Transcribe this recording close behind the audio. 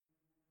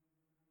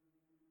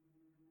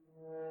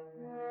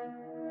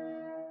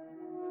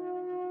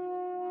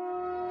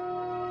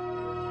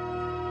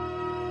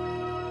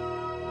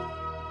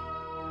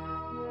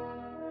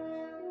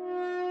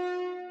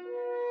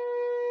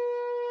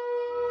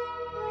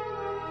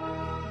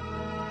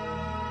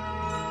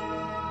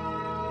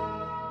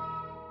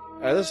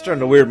Alright, this is starting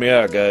to weird me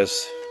out,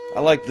 guys. I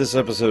like this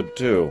episode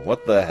too.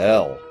 What the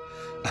hell?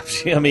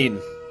 I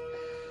mean,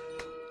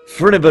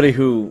 for anybody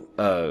who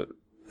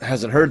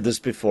hasn't heard this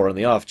before on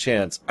the off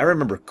chance, I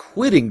remember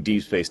quitting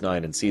Deep Space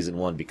Nine in Season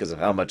 1 because of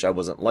how much I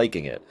wasn't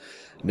liking it.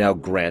 Now,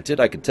 granted,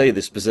 I can tell you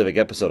the specific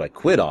episode I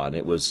quit on.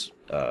 It was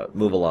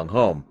Move Along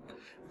Home.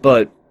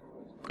 But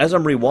as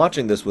I'm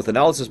rewatching this with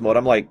analysis mode,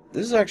 I'm like,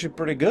 this is actually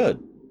pretty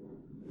good.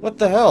 What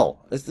the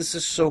hell? This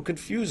is so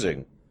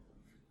confusing.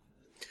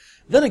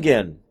 Then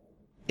again,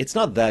 it's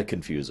not that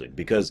confusing,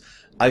 because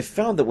I've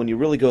found that when you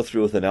really go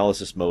through with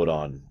analysis mode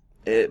on,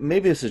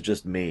 maybe this is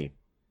just me,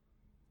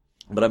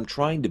 but I'm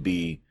trying to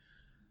be...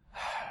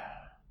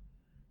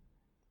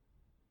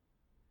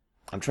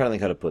 I'm trying to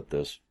think how to put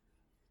this.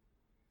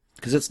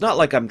 Because it's not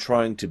like I'm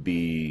trying to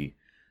be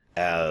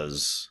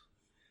as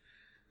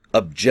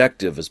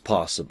objective as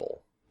possible.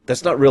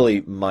 That's not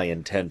really my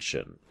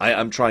intention.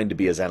 I'm trying to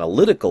be as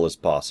analytical as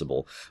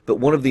possible, but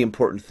one of the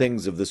important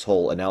things of this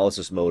whole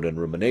analysis mode and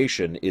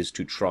rumination is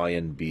to try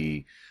and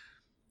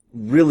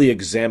really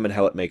examine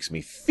how it makes me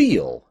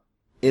feel,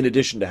 in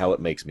addition to how it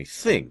makes me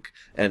think.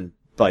 And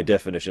by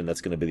definition,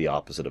 that's going to be the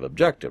opposite of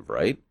objective,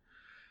 right?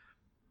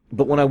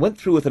 But when I went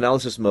through with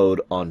analysis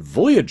mode on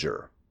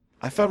Voyager,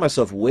 I found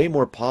myself way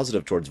more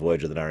positive towards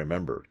Voyager than I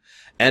remembered.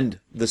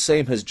 And the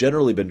same has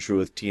generally been true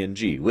with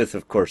TNG, with,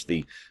 of course,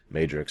 the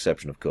major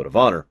exception of Code of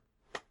Honor.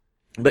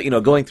 But,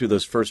 going through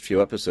those first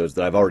few episodes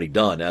that I've already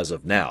done as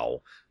of now,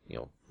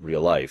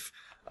 real life,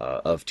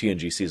 of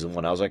TNG Season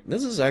 1, I was like,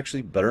 this is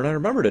actually better than I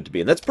remembered it to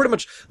be. And that's pretty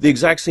much the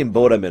exact same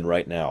boat I'm in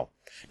right now.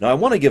 Now, I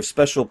want to give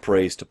special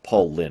praise to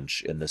Paul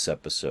Lynch in this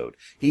episode.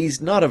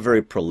 He's not a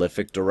very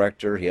prolific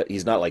director.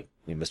 He's not like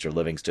Mr.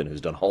 Livingston, who's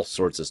done all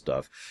sorts of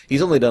stuff.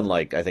 He's only done,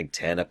 I think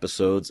 10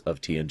 episodes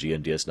of TNG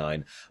and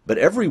DS9, but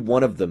every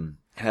one of them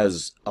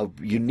has a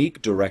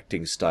unique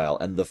directing style,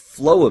 and the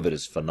flow of it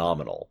is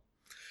phenomenal.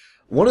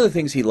 One of the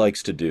things he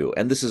likes to do,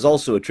 and this is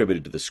also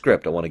attributed to the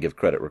script, I want to give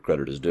credit where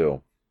credit is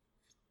due,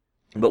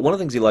 but one of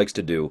the things he likes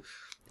to do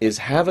is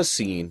have a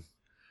scene,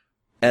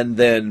 and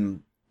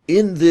then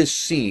in this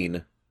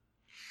scene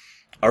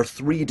are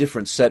 3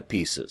 different set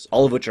pieces,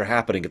 all of which are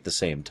happening at the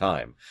same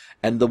time.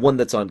 And the one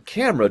that's on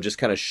camera just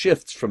kind of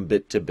shifts from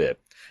bit to bit.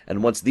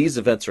 And once these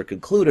events are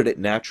concluded, it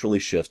naturally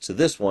shifts to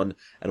this one,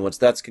 and once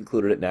that's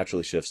concluded, it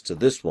naturally shifts to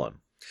this one.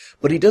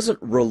 But he doesn't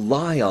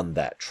rely on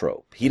that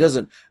trope. He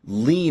doesn't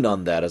lean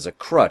on that as a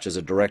crutch, as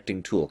a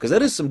directing tool, because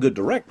that is some good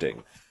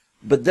directing.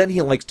 But then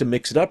he likes to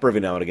mix it up every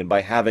now and again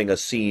by having a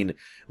scene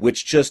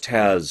which just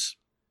has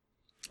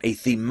a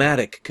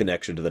thematic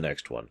connection to the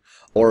next one,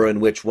 or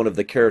in which one of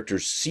the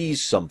characters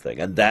sees something,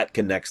 and that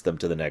connects them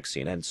to the next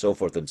scene, and so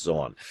forth and so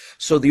on.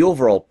 So the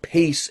overall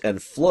pace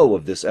and flow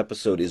of this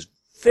episode is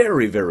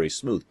very, very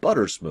smooth,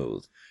 butter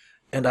smooth,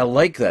 and I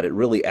like that. It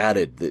really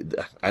added,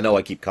 I know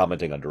I keep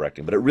commenting on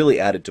directing, but it really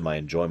added to my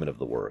enjoyment of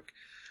the work.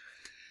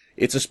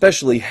 It's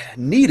especially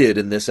needed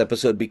in this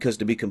episode because,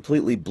 to be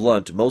completely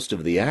blunt, most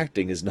of the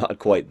acting is not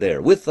quite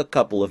there, with a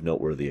couple of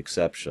noteworthy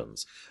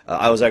exceptions.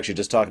 I was actually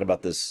just talking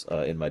about this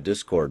in my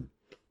Discord,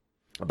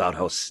 about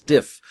how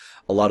stiff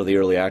a lot of the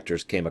early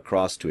actors came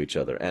across to each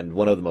other, and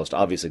one of the most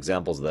obvious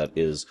examples of that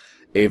is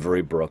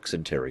Avery Brooks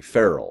and Terry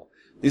Farrell.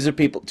 These are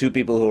two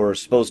people who are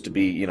supposed to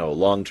be,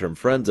 long-term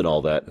friends and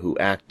all that, who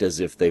act as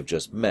if they've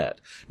just met.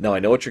 Now, I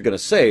know what you're going to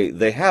say.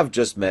 They have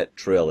just met,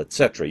 Trill,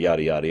 etc.,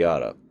 yada, yada,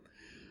 yada.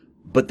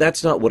 But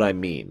that's not what I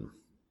mean.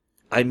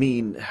 I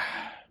mean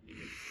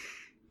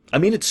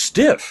it's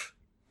stiff.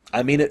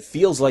 It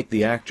feels like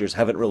the actors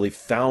haven't really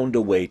found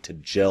a way to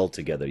gel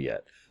together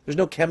yet. There's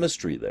no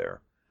chemistry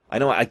there. I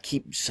know I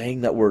keep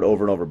saying that word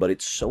over and over, but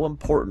it's so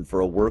important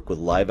for a work with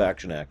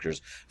live-action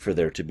actors for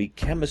there to be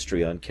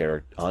chemistry on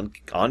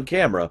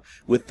camera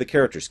with the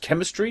characters.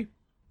 Chemistry?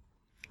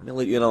 Let me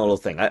let you know a little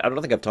thing. I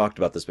don't think I've talked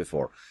about this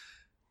before.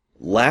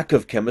 Lack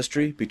of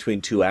chemistry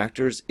between 2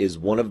 actors is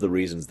one of the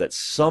reasons that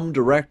some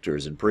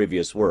directors in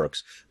previous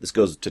works, this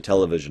goes to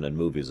television and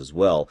movies as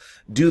well,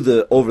 do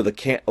the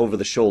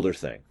over-the-shoulder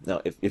thing. Now,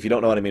 if you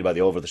don't know what I mean by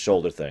the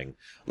over-the-shoulder thing,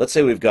 let's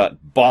say we've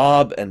got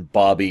Bob and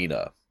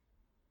Bobina.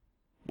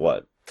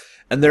 What?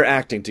 And they're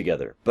acting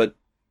together, but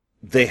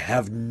they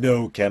have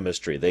no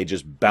chemistry. They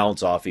just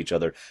bounce off each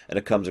other, and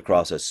it comes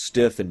across as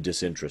stiff and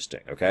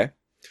disinteresting, okay?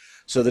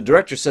 So the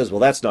director says, well,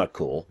 that's not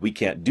cool. We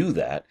can't do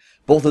that.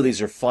 Both of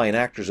these are fine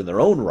actors in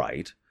their own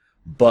right,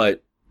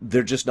 but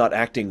they're just not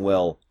acting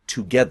well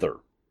together.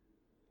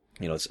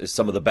 It's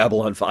some of the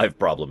Babylon 5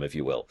 problem, if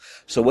you will.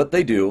 So what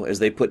they do is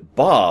they put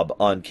Bob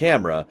on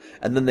camera,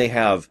 and then they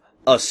have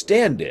a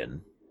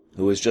stand-in,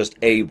 who is just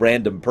a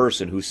random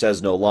person who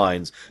says no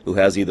lines, who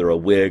has either a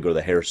wig or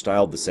the hair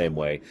styled the same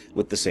way,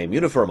 with the same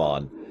uniform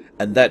on,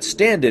 and that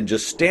stand-in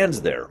just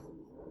stands there.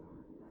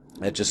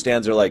 It just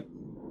stands there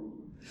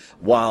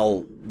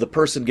while the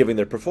person giving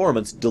their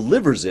performance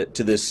delivers it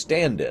to this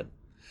stand-in.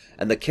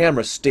 And the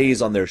camera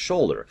stays on their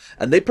shoulder.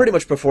 And they pretty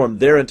much perform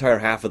their entire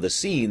half of the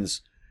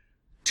scenes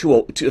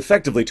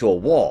effectively to a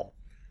wall.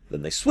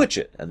 Then they switch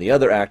it, and the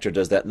other actor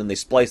does that, and then they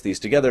splice these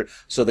together,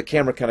 so the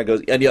camera kind of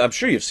goes, and I'm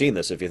sure you've seen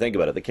this if you think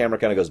about it, the camera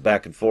kind of goes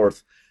back and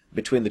forth,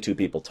 between the two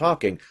people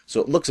talking,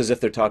 so it looks as if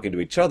they're talking to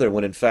each other,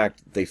 when in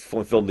fact they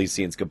filmed these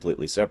scenes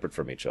completely separate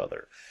from each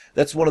other.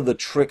 That's one of the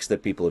tricks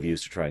that people have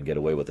used to try and get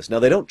away with this. Now,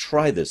 they don't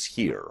try this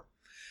here.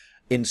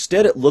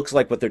 Instead, it looks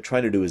like what they're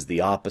trying to do is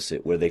the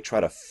opposite, where they try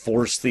to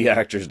force the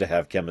actors to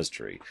have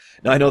chemistry.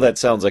 Now, I know that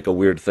sounds like a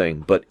weird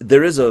thing, but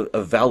there is a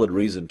valid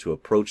reason to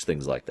approach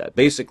things like that.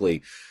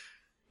 Basically,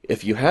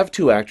 if you have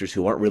two actors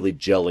who aren't really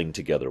gelling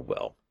together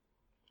well,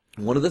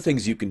 one of the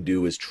things you can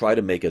do is try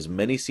to make as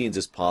many scenes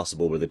as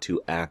possible where the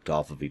two act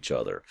off of each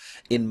other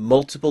in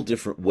multiple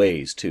different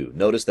ways, too.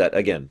 Notice that,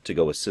 again, to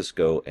go with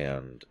Cisco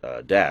and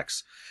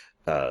Dax,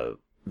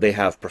 they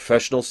have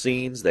professional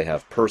scenes, they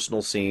have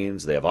personal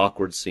scenes, they have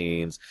awkward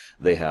scenes,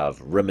 they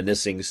have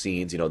reminiscing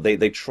scenes. You know,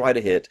 they try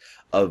to hit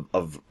a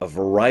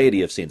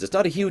variety of scenes. It's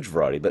not a huge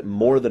variety, but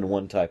more than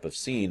one type of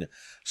scene,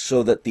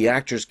 so that the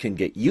actors can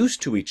get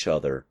used to each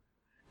other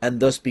and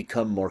thus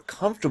become more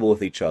comfortable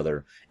with each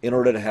other in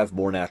order to have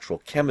more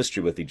natural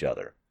chemistry with each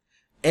other.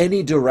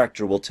 Any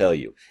director will tell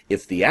you,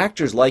 if the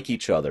actors like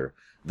each other,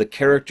 the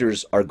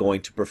characters are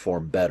going to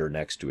perform better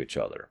next to each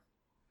other.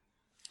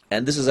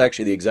 And this is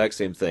actually the exact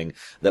same thing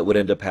that would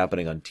end up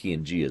happening on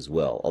TNG as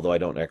well, although I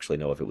don't actually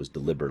know if it was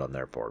deliberate on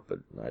their part, but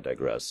I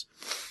digress.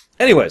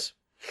 Anyways,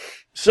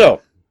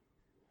 so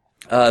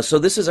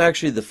this is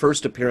actually the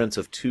first appearance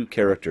of two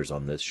characters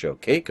on this show,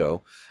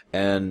 Keiko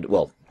and,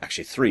 well,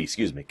 actually three,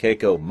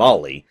 Keiko,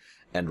 Molly,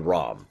 and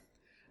Rom.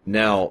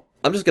 Now,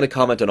 I'm just going to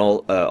comment on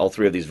all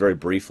three of these very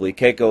briefly.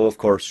 Keiko, of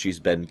course, she's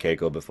been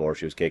Keiko before.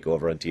 She was Keiko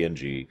over on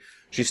TNG.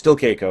 She's still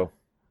Keiko.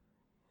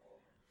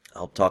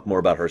 I'll talk more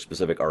about her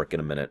specific arc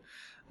in a minute.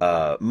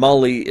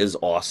 Molly is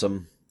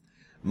awesome.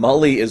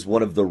 Molly is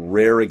one of the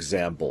rare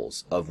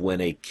examples of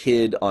when a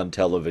kid on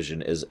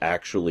television is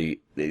actually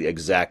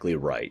exactly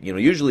right. You know,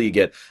 usually you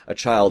get a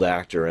child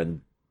actor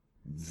and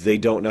they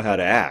don't know how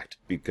to act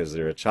because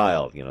they're a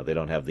child. You know, they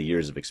don't have the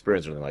years of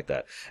experience or anything like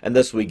that. And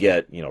thus we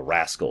get, you know,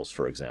 Rascals,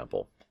 for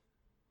example.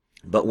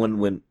 But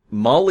when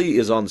Molly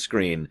is on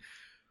screen,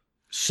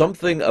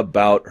 something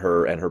about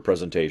her and her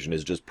presentation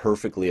is just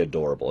perfectly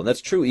adorable. And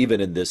that's true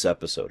even in this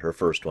episode, her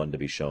first one to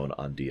be shown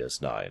on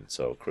DS9.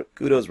 So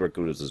kudos where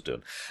kudos is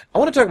due. I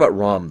want to talk about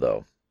Rom,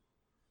 though.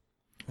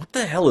 What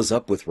the hell is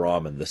up with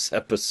Rom in this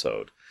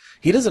episode?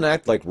 He doesn't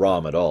act like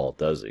Rom at all,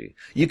 does he?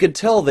 You could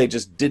tell they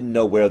just didn't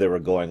know where they were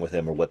going with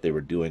him or what they were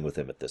doing with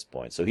him at this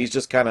point. So he's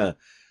just kind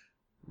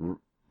of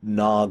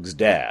Nog's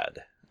dad,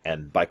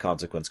 and by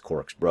consequence,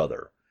 Quark's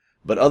brother.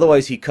 But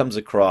otherwise, he comes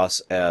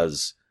across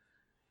as,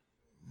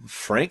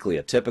 frankly,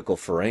 a typical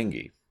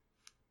Ferengi.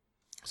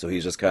 So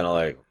he's just kind of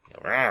like,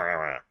 rah, rah,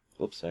 rah.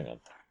 Whoops, hang on.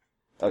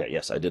 Okay,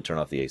 yes, I did turn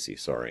off the AC,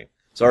 sorry.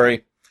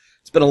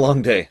 It's been a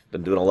long day.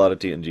 Been doing a lot of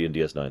TNG and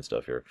DS9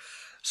 stuff here.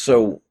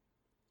 So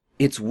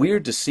it's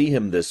weird to see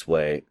him this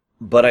way,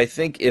 but I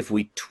think if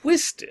we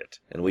twist it,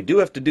 and we do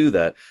have to do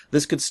that,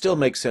 this could still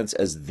make sense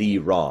as the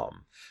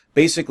Rom.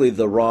 Basically,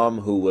 the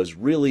Rom who was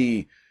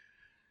really,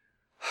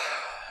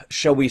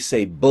 shall we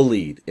say,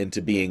 bullied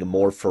into being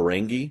more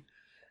Ferengi.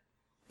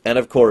 And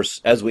of course,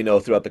 as we know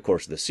throughout the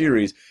course of the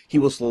series, he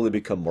will slowly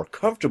become more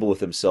comfortable with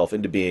himself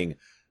into being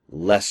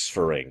less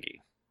Ferengi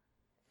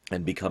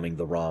and becoming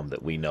the Rom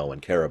that we know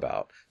and care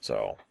about.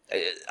 So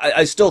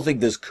I still think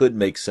this could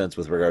make sense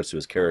with regards to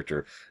his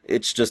character.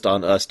 It's just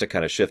on us to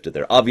kind of shift it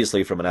there.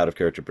 Obviously, from an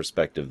out-of-character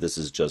perspective, this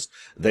is just,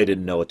 they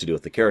didn't know what to do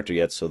with the character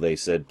yet, so they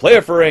said, play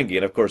a Ferengi.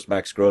 And of course,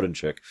 Max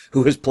Grodenchik,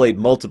 who has played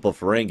multiple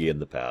Ferengi in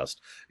the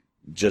past,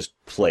 just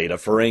played a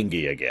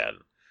Ferengi again,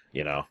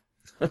 you know?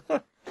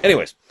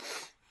 Anyways,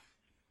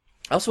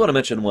 I also want to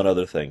mention one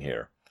other thing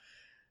here.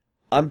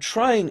 I'm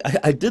trying,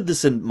 I did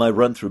this in my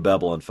run through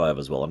Babylon 5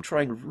 as well. I'm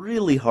trying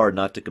really hard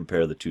not to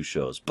compare the two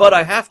shows. But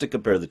I have to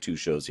compare the two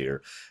shows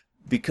here,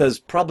 because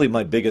probably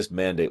my biggest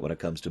mandate when it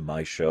comes to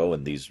my show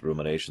and these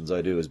ruminations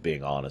I do is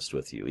being honest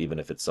with you, even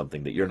if it's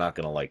something that you're not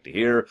going to like to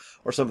hear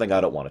or something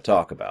I don't want to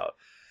talk about.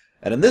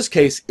 And in this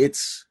case,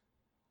 it's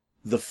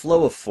the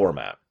flow of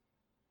format.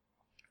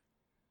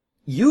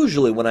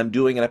 Usually when I'm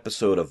doing an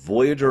episode of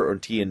Voyager or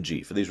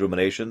TNG for these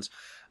ruminations,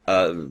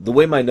 the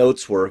way my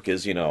notes work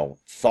is, you know,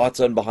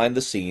 thoughts on behind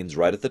the scenes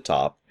right at the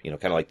top, you know,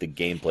 kind of like the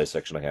gameplay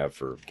section I have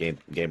for game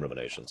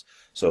ruminations.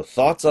 So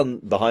thoughts on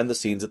behind the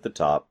scenes at the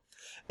top,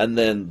 and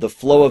then the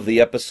flow of the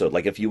episode.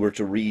 Like if you were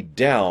to read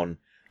down,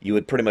 you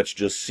would pretty much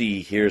just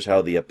see, here's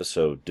how the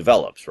episode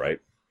develops, right?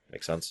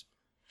 Make sense?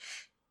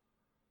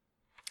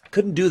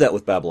 Couldn't do that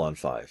with Babylon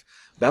 5.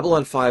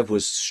 Babylon 5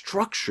 was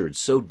structured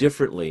so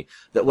differently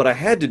that what I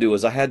had to do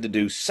was I had to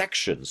do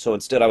sections. So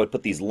instead I would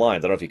put these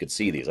lines. I don't know if you could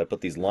see these. I put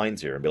these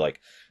lines here and be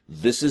like,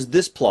 this is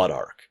this plot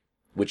arc,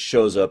 which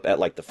shows up at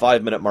like the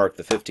 5-minute mark,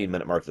 the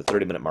 15-minute mark, the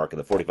 30-minute mark, and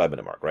the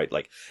 45-minute mark, right?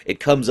 Like it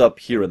comes up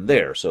here and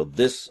there. So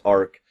this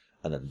arc,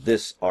 and then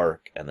this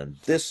arc, and then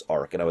this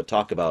arc. And I would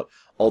talk about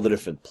all the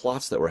different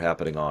plots that were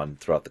happening on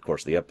throughout the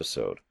course of the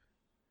episode.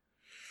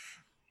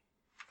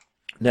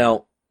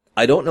 Now,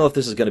 I don't know if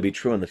this is going to be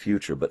true in the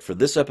future, but for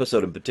this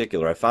episode in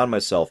particular, I found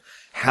myself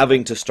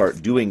having to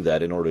start doing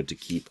that in order to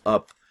keep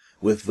up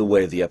with the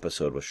way the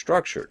episode was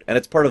structured. And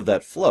it's part of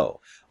that flow.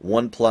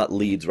 One plot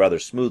leads rather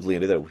smoothly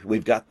into the other.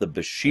 We've got the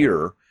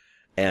Bashir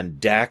and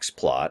Dax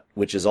plot,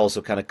 which is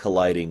also kind of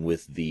colliding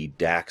with the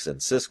Dax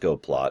and Cisco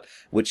plot,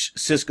 which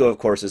Cisco, of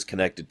course, is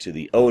connected to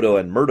the Odo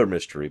and murder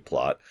mystery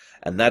plot,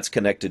 and that's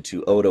connected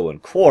to Odo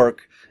and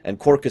Quark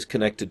is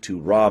connected to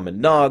Rom and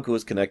Nog, who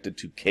is connected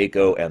to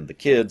Keiko and the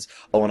kids.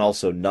 Oh, and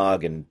also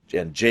Nog and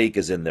Jake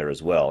is in there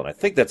as well, and I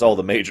think that's all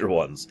the major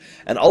ones.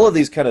 And all of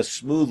these kind of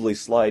smoothly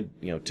slide,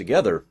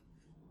 together.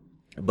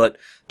 But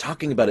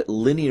talking about it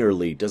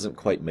linearly doesn't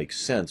quite make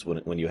sense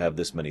when you have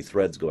this many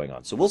threads going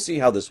on. So we'll see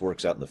how this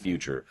works out in the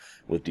future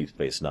with Deep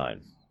Space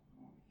Nine.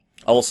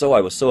 Also,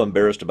 I was so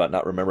embarrassed about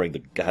not remembering the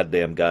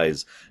goddamn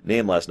guy's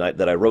name last night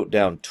that I wrote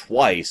down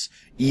twice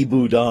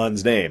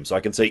Ibudan's name. So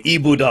I can say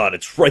Ibudan.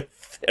 It's right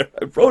there.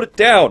 I wrote it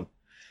down.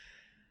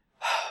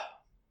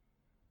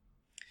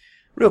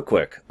 Real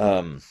quick.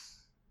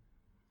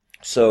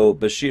 So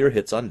Bashir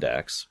hits on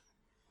Dax.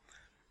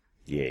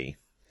 Yay.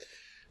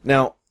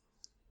 Now,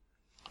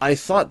 I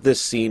thought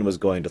this scene was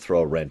going to throw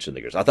a wrench in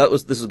the gears. I thought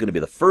this was going to be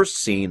the first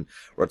scene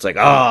where it's like,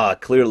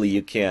 clearly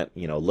you can't,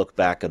 look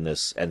back on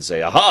this and say,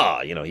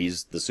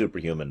 he's the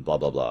superhuman, blah,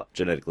 blah, blah,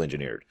 genetically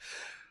engineered.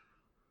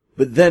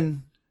 But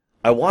then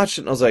I watched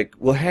it and I was like,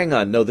 well, hang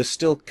on, no, this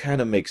still kind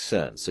of makes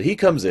sense. So he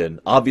comes in,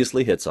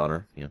 obviously hits on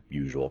her,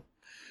 usual.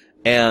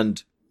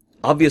 And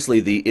obviously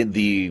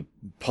the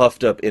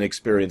puffed up,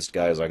 inexperienced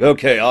guy is like,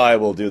 okay, I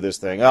will do this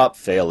thing up,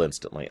 fail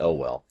instantly. Oh,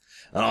 well.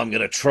 I'm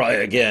going to try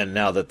again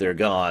now that they're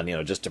gone,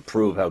 just to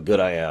prove how good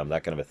I am,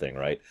 that kind of a thing,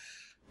 right?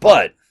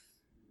 But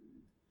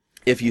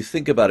if you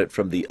think about it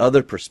from the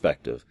other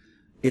perspective,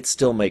 it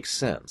still makes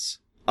sense.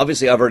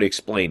 Obviously, I've already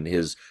explained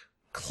his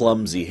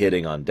clumsy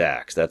hitting on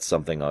Dax. That's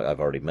something I've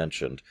already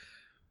mentioned.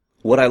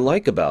 What I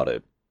like about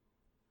it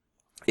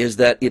is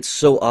that it's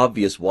so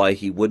obvious why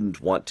he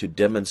wouldn't want to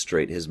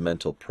demonstrate his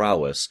mental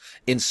prowess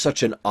in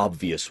such an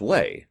obvious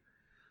way.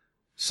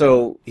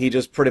 So he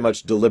just pretty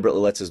much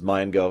deliberately lets his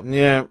mind go,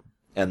 yeah,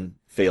 and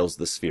fails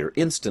the sphere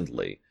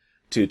instantly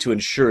to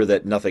ensure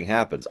that nothing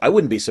happens. I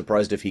wouldn't be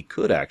surprised if he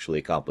could actually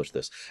accomplish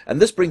this.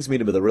 And this brings me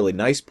to the really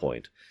nice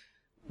point.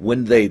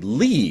 When they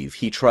leave,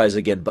 he tries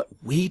again, but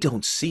we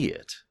don't see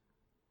it.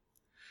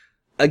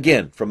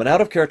 Again, from an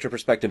out-of-character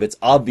perspective, it's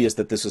obvious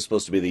that this is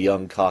supposed to be the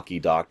young, cocky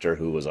doctor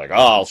who was like,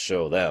 I'll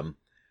show them.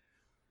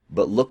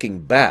 But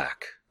looking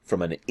back,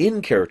 from an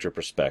in-character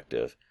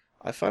perspective,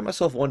 I find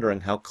myself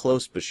wondering how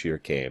close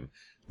Bashir came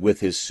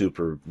with his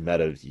super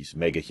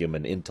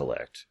mega-human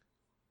intellect.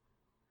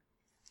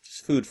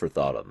 Just food for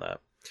thought on that.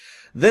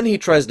 Then he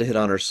tries to hit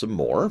on her some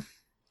more,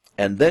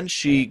 and then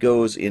she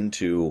goes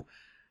into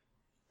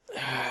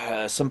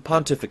some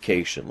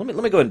pontification. Let me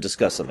go ahead and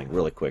discuss something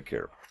really quick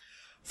here.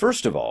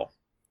 First of all,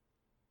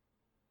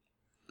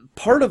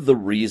 part of the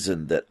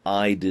reason that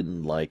I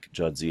didn't like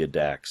Jadzia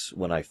Dax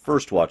when I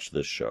first watched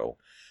this show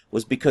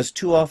was because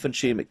too often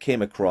she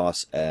came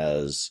across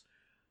as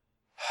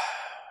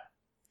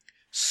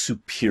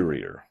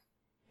superior.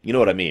 You know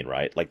what I mean,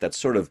 right? Like that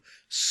sort of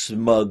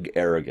smug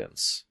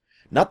arrogance.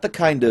 Not the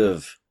kind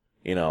of,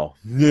 not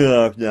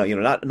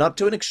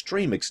to an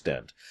extreme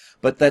extent,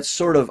 but that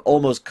sort of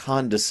almost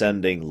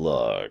condescending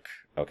look,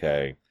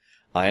 okay?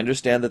 I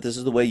understand that this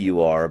is the way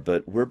you are,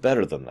 but we're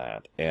better than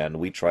that, and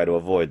we try to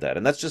avoid that.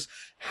 And that's just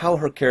how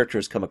her character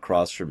has come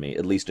across for me,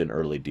 at least in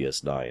early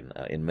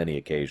DS9, in many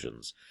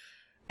occasions.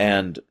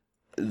 And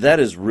that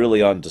is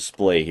really on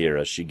display here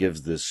as she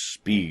gives this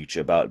speech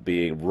about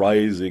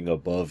rising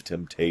above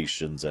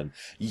temptations and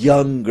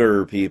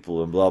younger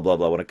people and blah, blah,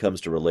 blah when it comes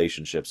to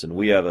relationships. And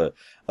we have a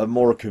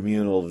more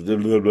communal, blah,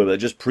 blah, blah,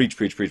 just preach.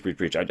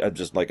 I'm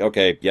just like,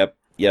 okay, yep,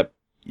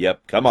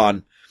 come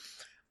on.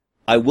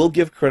 I will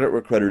give credit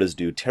where credit is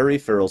due. Terry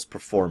Farrell's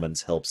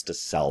performance helps to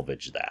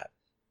salvage that.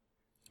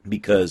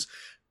 Because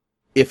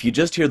if you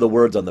just hear the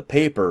words on the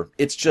paper,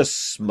 it's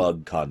just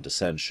smug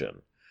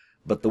condescension.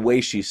 But the way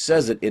she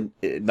says it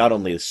not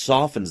only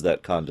softens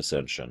that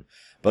condescension,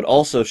 but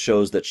also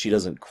shows that she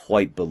doesn't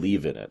quite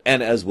believe in it.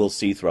 And as we'll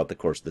see throughout the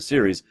course of the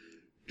series,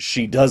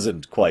 she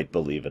doesn't quite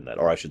believe in that.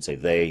 Or I should say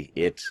they,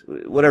 it,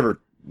 whatever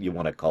you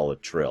want to call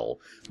it, Trill.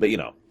 But,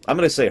 I'm going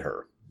to say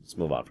her. Let's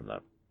move on from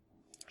that.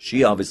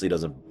 She obviously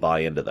doesn't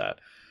buy into that.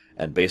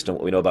 And based on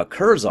what we know about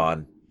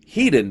Curzon,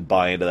 he didn't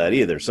buy into that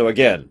either. So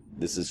again,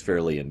 this is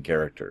fairly in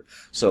character.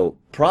 So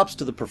props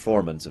to the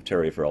performance of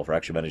Terry Farrell for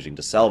actually managing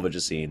to salvage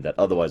a scene that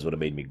otherwise would have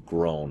made me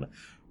groan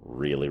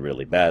really,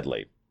 really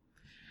badly.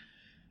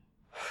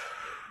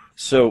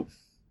 So,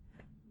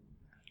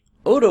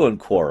 Odo and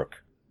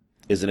Quark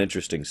is an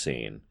interesting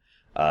scene.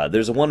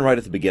 There's one right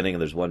at the beginning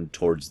and there's one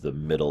towards the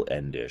middle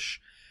endish.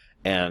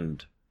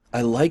 And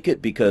I like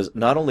it because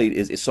not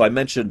only so I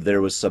mentioned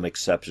there was some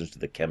exceptions to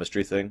the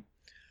chemistry thing.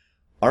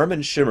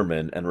 Armin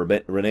Shimmerman and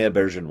Renee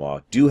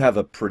Aubergenois do have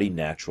a pretty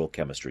natural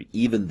chemistry,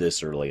 even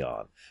this early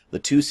on. The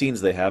two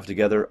scenes they have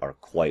together are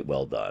quite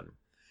well done.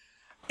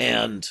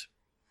 And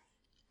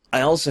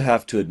I also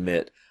have to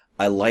admit,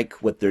 I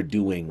like what they're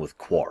doing with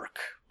Quark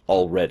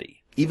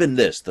already. Even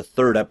this, the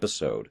third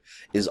episode,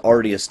 is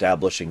already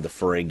establishing the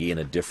Ferengi in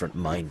a different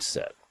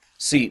mindset.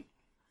 See,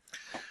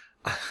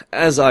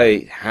 as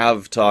I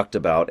have talked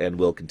about and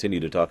will continue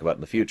to talk about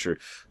in the future,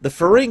 the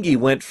Ferengi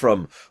went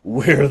from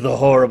we're the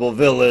horrible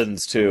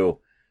villains to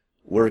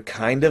we're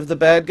kind of the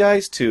bad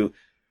guys to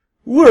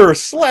we're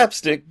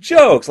slapstick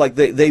jokes. Like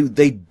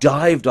they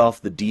dived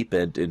off the deep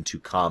end into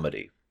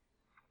comedy.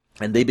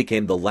 And they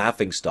became the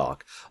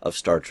laughingstock of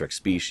Star Trek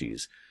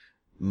species.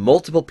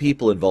 Multiple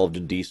people involved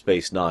in Deep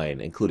Space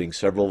Nine, including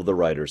several of the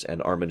writers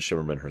and Armin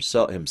Shimmerman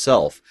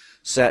himself,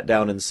 sat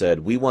down and said,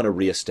 we want to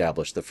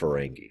reestablish the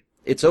Ferengi.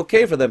 It's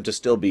okay for them to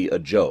still be a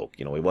joke.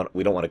 You know,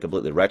 we don't want to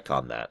completely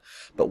retcon that.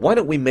 But why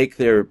don't we make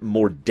there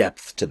more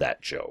depth to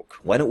that joke?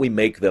 Why don't we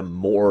make them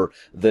more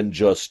than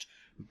just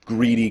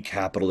greedy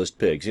capitalist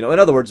pigs? You know, in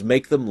other words,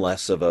 make them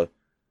less of a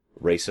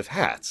race of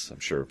hats. I'm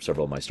sure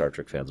several of my Star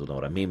Trek fans will know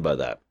what I mean by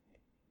that.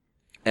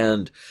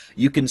 And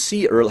you can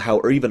see how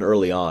even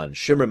early on,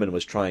 Shimmerman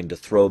was trying to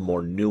throw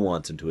more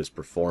nuance into his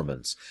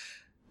performance.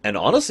 And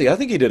honestly, I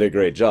think he did a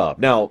great job.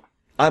 Now,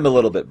 I'm a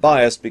little bit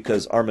biased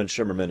because Armin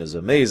Shimmerman is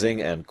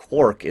amazing and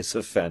Quark is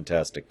a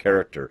fantastic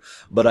character.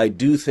 But I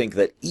do think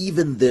that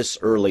even this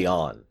early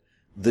on,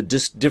 the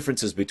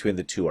differences between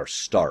the two are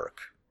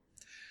stark.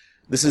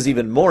 This is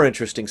even more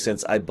interesting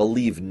since I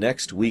believe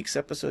next week's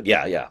episode...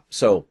 Yeah.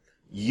 So...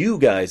 you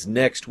guys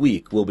next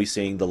week will be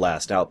seeing The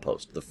Last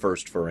Outpost, the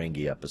first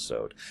Ferengi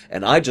episode.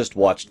 And I just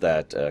watched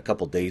that a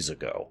couple days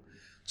ago.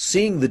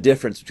 Seeing the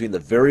difference between the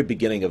very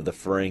beginning of the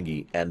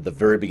Ferengi and the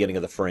very beginning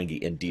of the Ferengi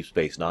in Deep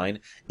Space Nine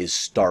is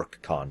stark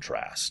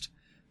contrast.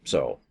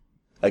 So,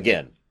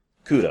 again,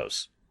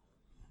 kudos.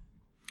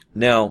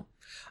 Now,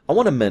 I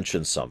want to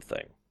mention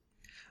something.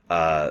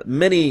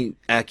 Many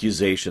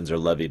accusations are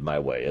levied my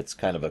way. It's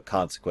kind of a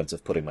consequence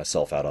of putting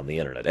myself out on the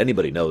internet.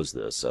 Anybody knows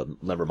this,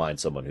 never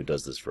mind someone who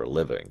does this for a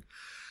living.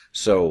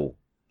 So,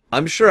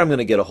 I'm sure I'm going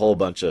to get a whole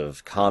bunch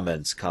of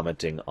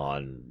commenting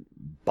on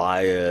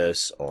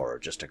bias, or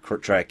just a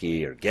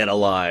Trekkie, or get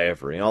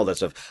alive, or all that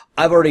stuff.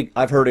 I've already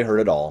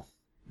heard it all.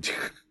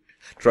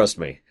 Trust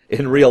me.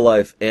 In real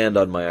life and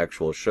on my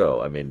actual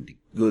show. I mean,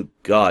 good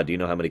God, do you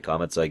know how many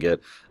comments I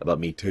get about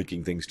me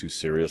taking things too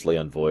seriously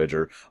on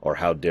Voyager, or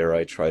how dare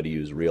I try to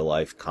use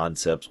real-life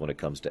concepts when it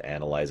comes to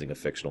analyzing a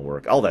fictional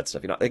work, all that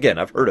stuff. You know, again,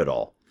 I've heard it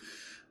all.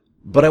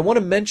 But I want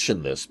to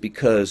mention this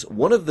because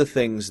one of the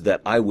things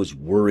that I was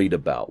worried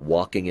about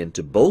walking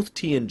into both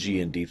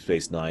TNG and Deep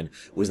Space Nine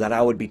was that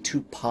I would be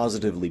too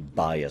positively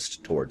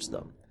biased towards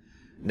them.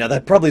 Now,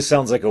 that probably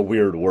sounds like a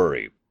weird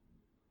worry,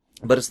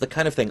 but it's the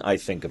kind of thing I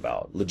think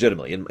about,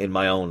 legitimately, in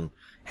my own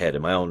head,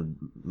 in my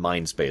own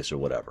mind space or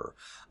whatever.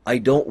 I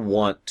don't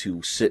want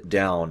to sit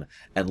down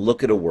and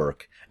look at a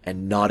work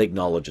and not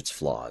acknowledge its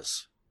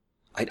flaws.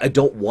 I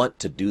don't want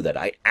to do that.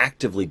 I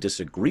actively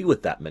disagree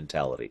with that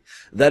mentality.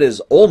 That is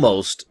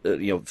almost,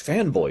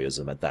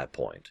 fanboyism at that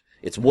point.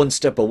 It's one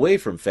step away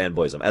from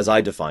fanboyism, as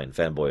I define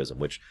fanboyism,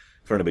 which,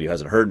 for anybody who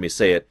hasn't heard me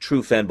say it,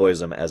 true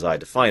fanboyism, as I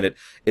define it,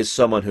 is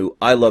someone who,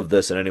 I love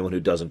this and anyone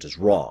who doesn't is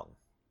wrong.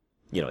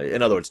 You know,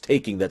 in other words,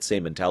 taking that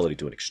same mentality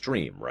to an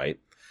extreme, right?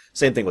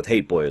 Same thing with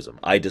hate boyism.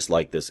 I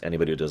dislike this.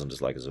 Anybody who doesn't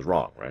dislike this is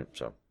wrong, right?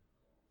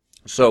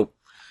 So,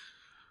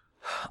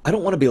 I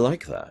don't want to be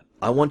like that.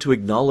 I want to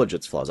acknowledge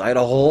its flaws. I had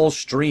a whole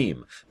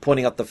stream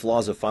pointing out the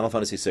flaws of Final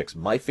Fantasy VI,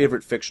 my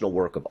favorite fictional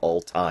work of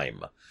all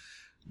time,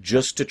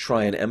 just to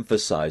try and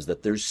emphasize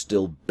that there's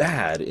still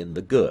bad in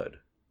the good.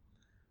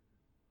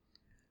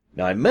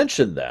 Now, I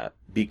mentioned that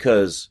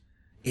because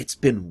it's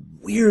been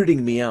weirding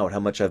me out how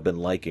much I've been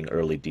liking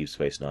early Deep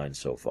Space Nine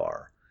so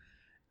far.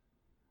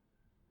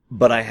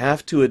 But I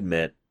have to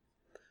admit,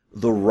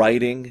 the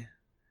writing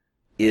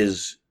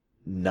is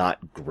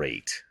not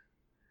great.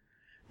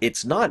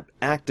 It's not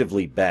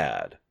actively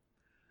bad.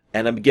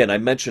 And again, I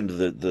mentioned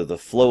the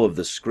flow of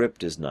the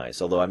script is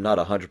nice, although I'm not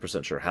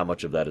 100% sure how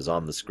much of that is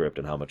on the script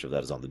and how much of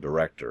that is on the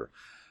director.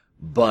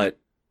 But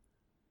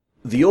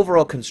the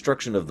overall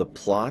construction of the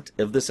plot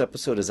of this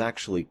episode is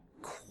actually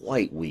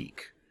quite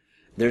weak.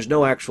 There's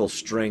no actual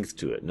strength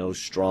to it, no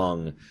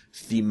strong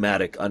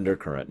thematic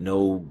undercurrent,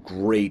 no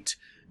great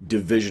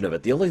division of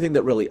it. The only thing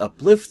that really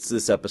uplifts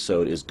this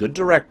episode is good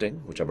directing,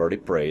 which I've already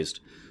praised,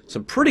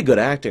 some pretty good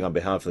acting on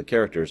behalf of the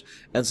characters,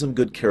 and some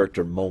good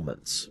character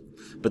moments.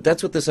 But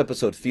that's what this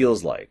episode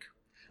feels like.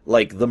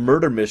 Like, the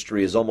murder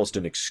mystery is almost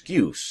an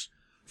excuse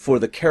for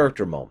the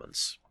character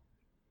moments.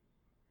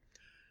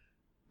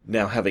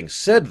 Now, having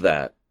said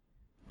that,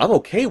 I'm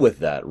okay with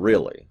that,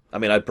 really. I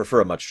mean, I'd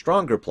prefer a much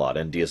stronger plot,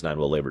 and DS9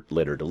 will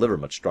later deliver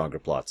much stronger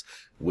plots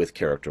with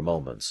character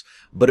moments.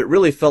 But it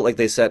really felt like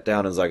they sat down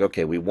and was like,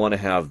 okay, we want to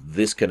have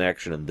this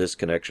connection and this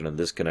connection and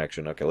this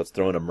connection. Okay, let's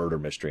throw in a murder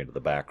mystery into the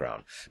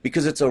background.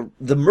 Because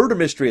the murder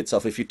mystery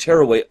itself, if you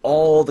tear away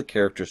all the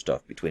character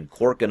stuff between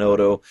Quark and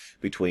Odo,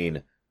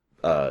 between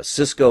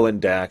Sisko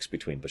and Dax,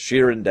 between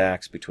Bashir and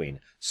Dax, between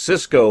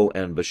Sisko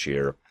and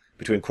Bashir,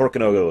 between Quark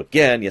and Odo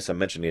again, yes, I'm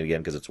mentioning it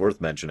again because it's worth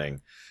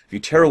mentioning. If you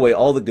tear away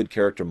all the good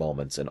character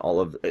moments and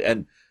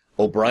and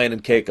O'Brien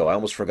and Keiko, I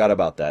almost forgot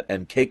about that,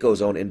 and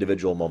Keiko's own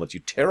individual moments, you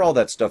tear all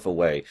that stuff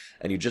away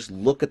and you just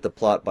look at the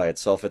plot by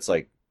itself, it's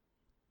like,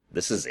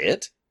 this is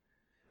it?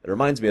 It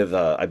reminds me of,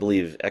 I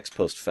believe, Ex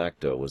Post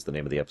Facto was the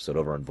name of the episode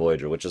over on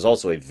Voyager, which is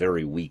also a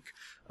very weak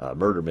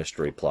murder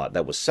mystery plot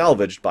that was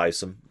salvaged by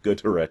some good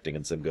directing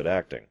and some good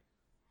acting.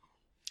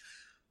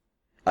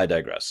 I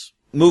digress.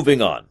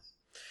 Moving on.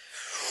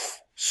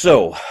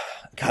 So,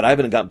 God, I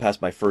haven't gotten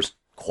past my first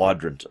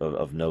quadrant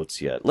of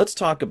notes yet. Let's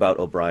talk about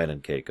O'Brien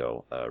and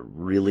Keiko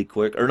really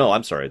quick. Or no,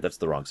 I'm sorry, that's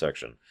the wrong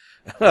section.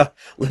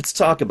 Let's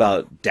talk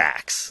about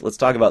Dax. Let's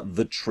talk about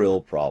the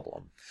Trill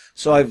problem.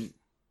 So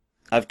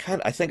I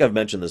think I've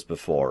mentioned this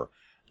before.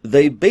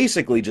 They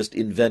basically just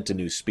invent a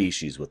new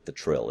species with the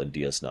Trill in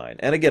DS9.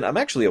 And again, I'm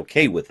actually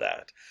okay with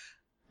that.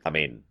 I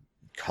mean,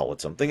 call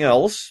it something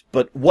else,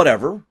 but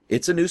whatever.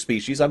 It's a new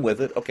species. I'm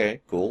with it.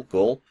 Okay, cool,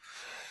 cool.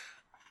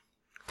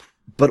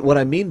 But what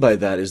I mean by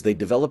that is they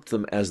developed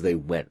them as they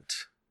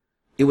went.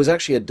 It was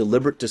actually a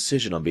deliberate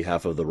decision on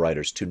behalf of the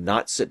writers to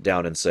not sit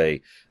down and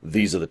say,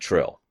 these are the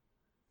Trill.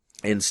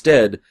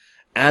 Instead,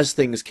 as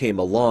things came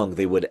along,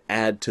 they would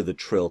add to the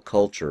Trill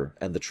culture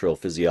and the Trill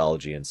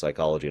physiology and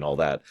psychology and all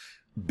that,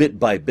 bit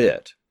by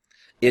bit.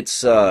 I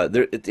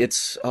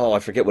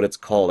forget what it's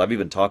called. I've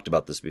even talked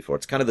about this before.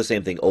 It's kind of the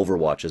same thing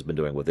Overwatch has been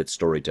doing with its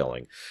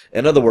storytelling.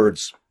 In other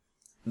words,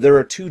 there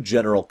are two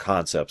general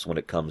concepts when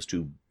it comes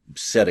to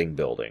setting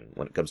building,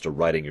 when it comes to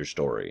writing your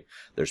story.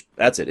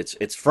 That's it.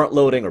 It's front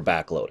loading or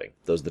back loading.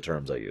 Those are the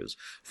terms I use.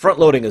 Front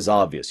loading is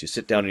obvious. You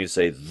sit down and you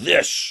say,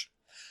 this!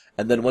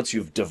 And then once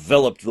you've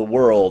developed the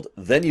world,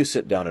 then you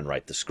sit down and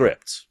write the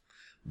scripts.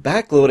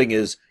 Backloading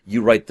is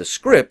you write the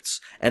scripts,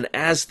 and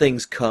as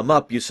things come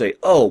up, you say,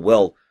 oh,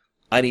 well,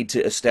 I need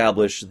to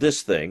establish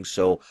this thing,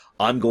 so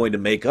I'm going to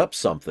make up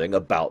something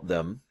about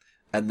them,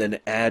 and then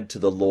add to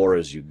the lore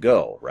as you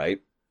go,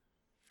 right?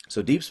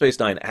 So Deep Space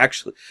Nine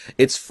actually,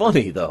 it's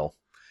funny though,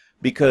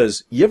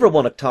 because you ever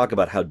want to talk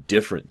about how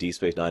different Deep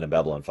Space Nine and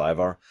Babylon 5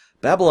 are?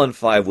 Babylon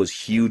 5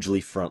 was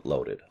hugely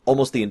front-loaded.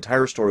 Almost the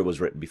entire story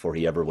was written before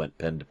he ever went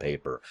pen to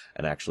paper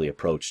and actually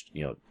approached,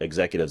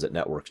 executives at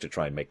networks to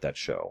try and make that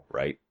show,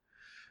 right?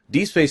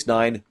 Deep Space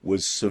Nine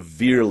was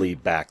severely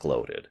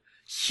backloaded.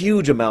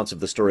 Huge amounts of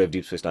the story of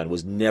Deep Space Nine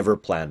was never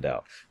planned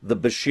out. The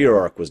Bashir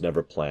arc was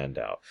never planned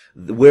out.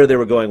 Where they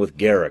were going with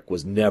Garrick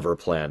was never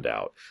planned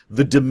out.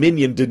 The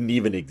Dominion didn't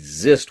even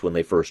exist when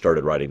they first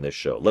started writing this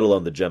show, let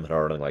alone the Jem'Hadar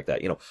or anything like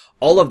that.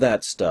 All of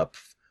that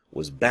stuff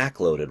was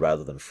backloaded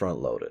rather than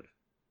front-loaded.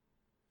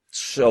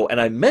 So,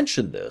 and I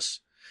mentioned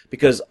this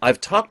because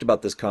I've talked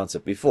about this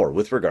concept before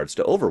with regards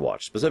to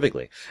Overwatch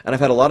specifically. And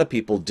I've had a lot of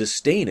people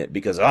disdain it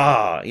because,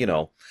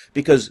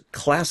 because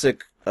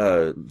classic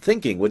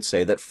thinking would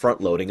say that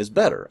front-loading is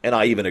better. And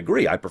I even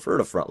agree. I prefer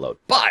to front-load.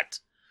 But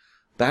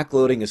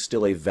backloading is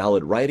still a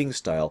valid writing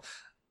style.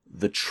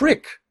 The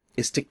trick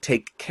is to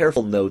take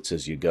careful notes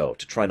as you go,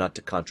 to try not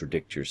to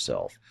contradict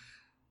yourself.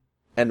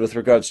 And with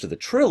regards to the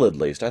Trill, at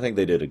least, I think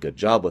they did a good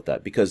job with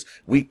that, because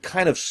we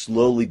kind of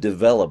slowly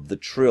develop the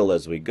Trill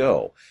as we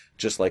go,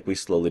 just like we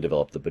slowly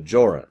develop the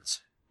Bajorans,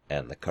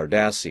 and the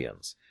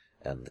Cardassians,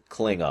 and the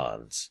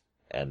Klingons,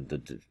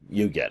 and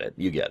you get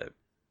it.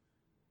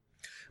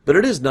 But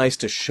it is nice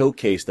to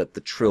showcase that the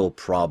Trill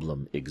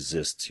problem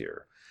exists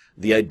here.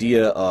 The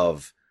idea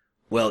of,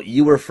 well,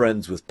 you were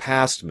friends with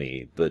past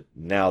me, but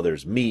now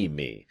there's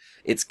me.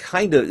 It's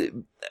kind of...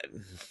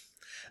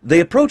 They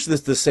approach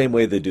this the same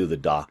way they do the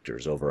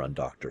Doctors over on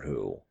Doctor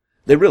Who.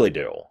 They really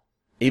do.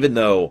 Even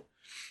though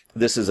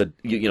this is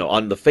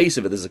on the face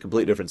of it, this is a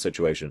completely different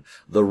situation.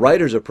 The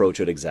writers approach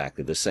it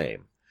exactly the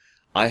same.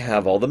 I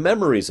have all the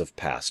memories of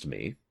past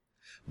me,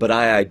 but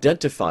I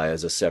identify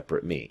as a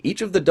separate me.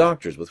 Each of the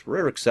Doctors, with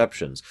rare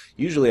exceptions,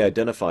 usually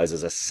identifies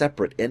as a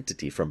separate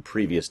entity from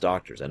previous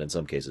Doctors, and in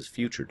some cases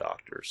future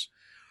Doctors,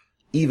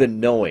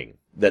 even knowing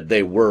that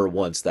they were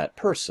once that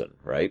person,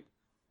 right?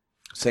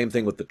 Same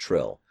thing with the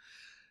Trill.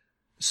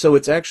 So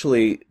it's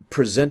actually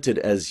presented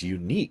as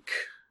unique,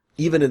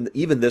 even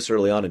this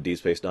early on in Deep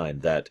Space Nine,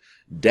 that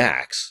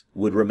Dax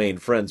would remain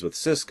friends with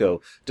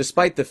Sisko,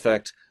 despite the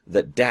fact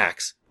that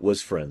Dax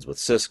was friends with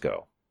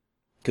Sisko.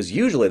 Because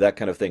usually that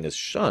kind of thing is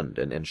shunned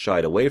and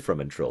shied away from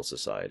in Trill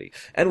society,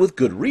 and with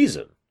good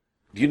reason.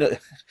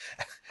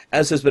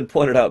 As has been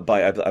pointed out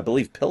by, I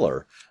believe,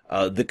 Pillar,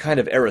 the kind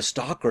of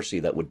aristocracy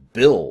that would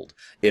build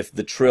if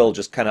the Trill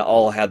just kind of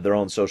all had their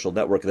own social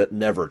network that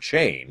never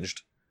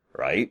changed,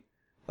 right?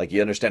 Like,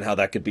 you understand how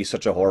that could be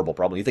such a horrible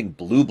problem. You think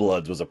Blue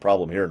Bloods was a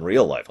problem here in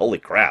real life. Holy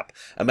crap.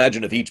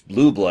 Imagine if each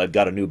Blue Blood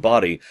got a new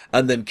body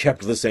and then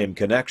kept the same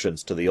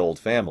connections to the old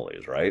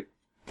families, right?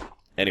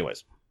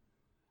 Anyways.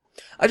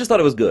 I just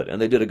thought it was good,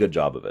 and they did a good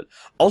job of it.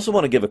 Also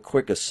want to give a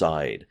quick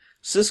aside.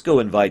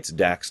 Sisko invites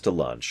Dax to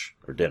lunch,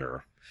 or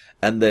dinner,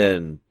 and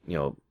then,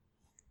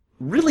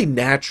 really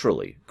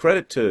naturally,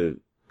 credit to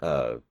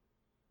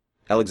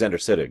Alexander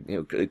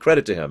Siddig,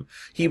 credit to him,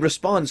 he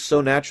responds so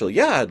naturally,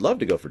 yeah, I'd love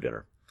to go for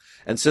dinner.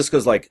 And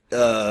Sisko's like,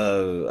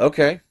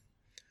 okay.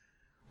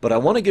 But I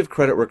want to give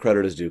credit where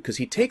credit is due, because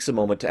he takes a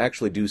moment to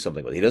actually do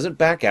something with it. He doesn't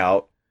back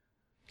out.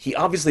 He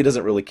obviously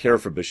doesn't really care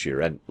for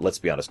Bashir, and let's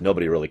be honest,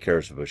 nobody really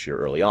cares for Bashir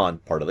early on,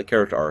 part of the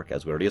character arc,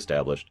 as we already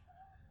established.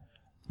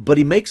 But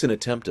he makes an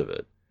attempt of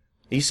it.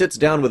 He sits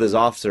down with his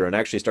officer and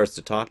actually starts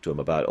to talk to him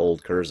about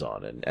old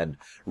Curzon and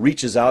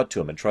reaches out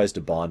to him and tries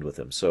to bond with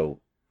him.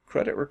 So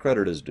credit where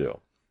credit is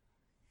due.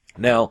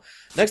 Now,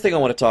 next thing I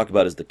want to talk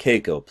about is the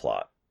Keiko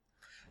plot.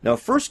 Now,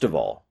 first of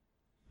all,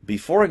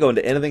 before I go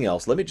into anything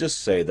else, let me just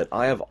say that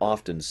I have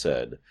often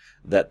said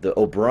that the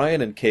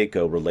O'Brien and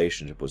Keiko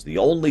relationship was the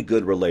only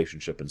good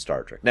relationship in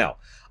Star Trek. Now,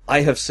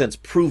 I have since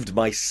proved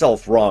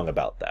myself wrong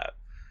about that.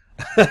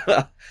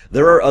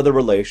 There are other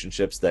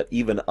relationships that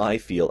even I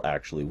feel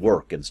actually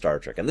work in Star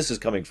Trek, and this is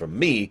coming from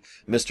me,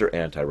 Mr.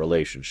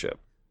 Anti-Relationship.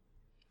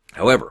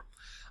 However,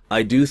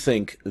 I do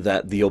think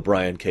that the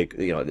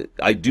O'Brien-Keiko,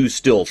 I do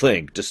still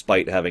think,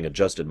 despite having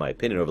adjusted my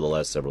opinion over the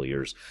last several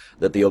years,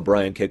 that the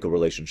O'Brien-Keiko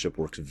relationship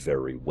works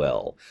very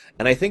well.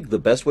 And I think the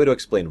best way to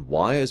explain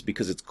why is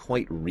because it's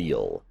quite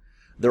real.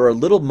 There are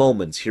little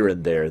moments here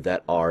and there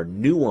that are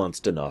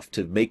nuanced enough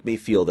to make me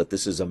feel that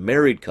this is a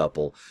married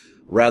couple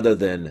rather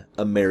than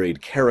a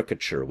married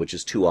caricature, which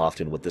is too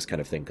often what this kind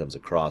of thing comes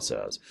across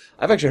as.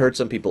 I've actually heard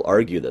some people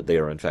argue that they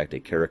are in fact a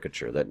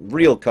caricature, that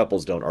real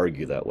couples don't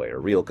argue that way, or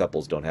real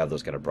couples don't have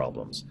those kind of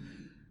problems.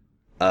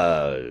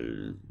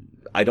 I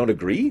don't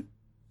agree.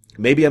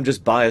 Maybe I'm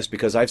just biased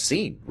because I've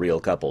seen real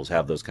couples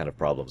have those kind of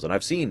problems, and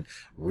I've seen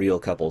real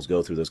couples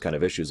go through those kind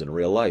of issues in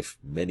real life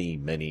many,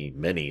 many,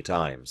 many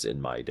times in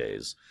my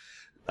days.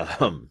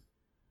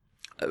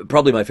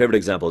 Probably my favorite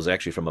example is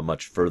actually from a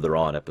much further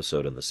on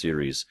episode in the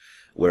series,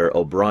 where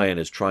O'Brien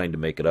is trying to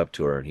make it up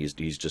to her, and he's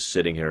just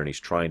sitting here and he's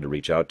trying to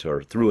reach out to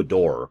her through a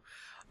door,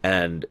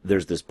 and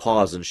there's this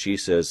pause, and she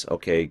says,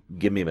 "Okay,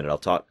 give me a minute. I'll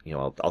talk.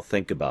 I'll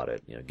think about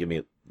it.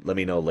 Let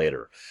me know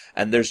later."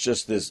 And there's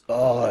just this,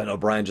 and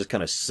O'Brien just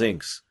kind of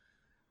sinks.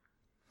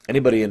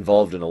 Anybody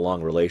involved in a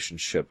long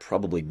relationship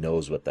probably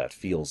knows what that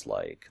feels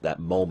like. That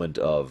moment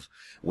of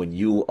when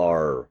you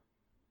are.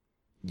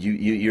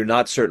 You're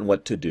not certain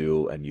what to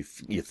do, and you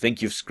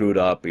think you've screwed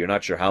up, but you're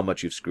not sure how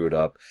much you've screwed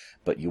up,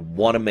 but you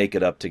want to make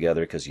it up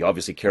together because you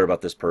obviously care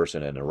about this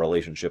person, and a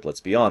relationship, let's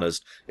be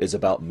honest, is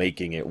about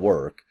making it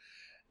work.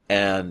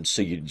 And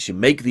so you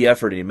make the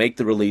effort and you make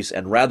the release,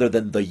 and rather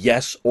than the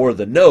yes or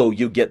the no,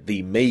 you get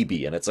the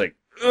maybe, and it's like,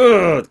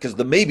 ugh, because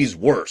the maybe's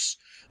worse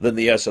than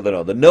the yes or the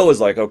no. The no is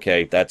like,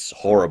 okay, that's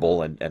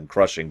horrible and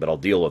crushing, but I'll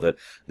deal with it.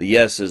 The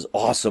yes is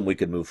awesome, we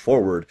can move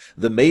forward.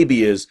 The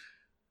maybe is,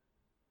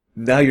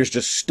 now you're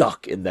just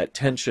stuck in that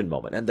tension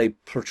moment. And they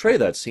portray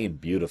that scene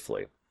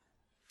beautifully.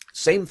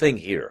 Same thing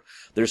here.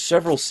 There's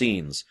several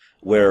scenes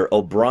where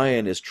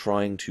O'Brien is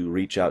trying to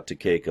reach out to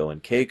Keiko,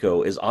 and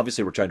Keiko is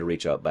obviously trying to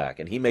reach out back.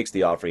 And he makes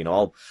the offer,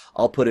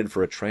 I'll put in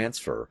for a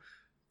transfer.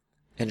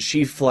 And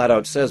she flat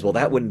out says, well,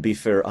 that wouldn't be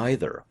fair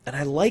either. And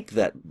I like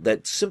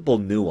that simple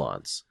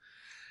nuance.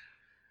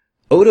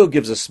 Odo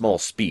gives a small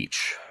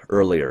speech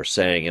earlier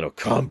saying,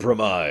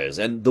 compromise.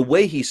 And the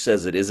way he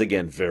says it is,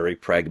 again, very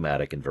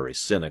pragmatic and very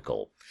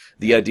cynical.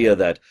 The idea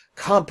that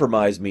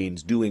compromise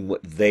means doing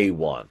what they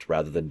want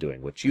rather than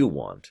doing what you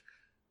want.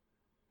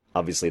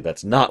 Obviously,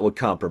 that's not what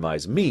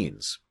compromise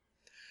means.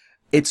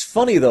 It's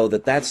funny, though,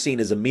 that scene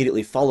is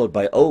immediately followed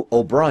by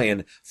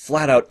O'Brien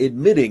flat out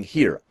admitting,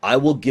 here, I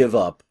will give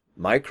up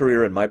my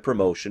career and my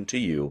promotion to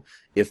you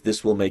if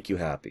this will make you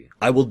happy.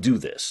 I will do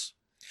this.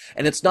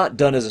 And it's not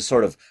done as a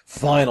sort of,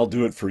 fine, I'll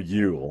do it for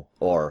you,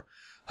 or,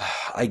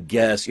 I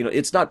guess,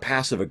 it's not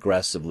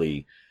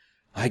passive-aggressively,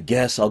 I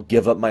guess I'll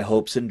give up my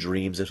hopes and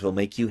dreams if it'll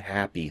make you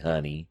happy,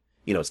 honey.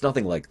 It's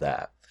nothing like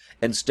that.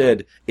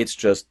 Instead, it's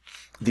just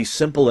the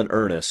simple and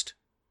earnest,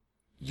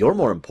 you're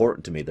more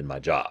important to me than my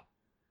job.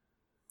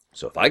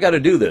 So if I gotta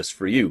do this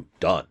for you,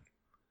 done.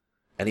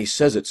 And he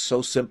says it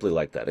so simply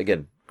like that.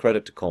 Again,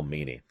 credit to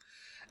Colmini.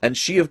 And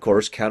she, of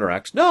course,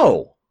 counteracts,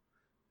 no!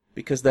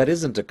 Because that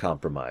isn't a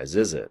compromise,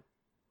 is it?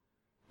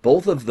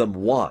 Both of them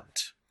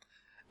want.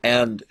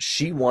 And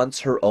she wants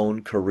her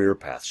own career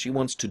path. She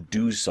wants to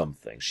do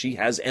something. She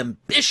has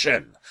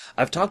ambition.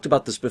 I've talked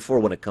about this before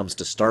when it comes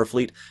to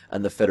Starfleet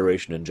and the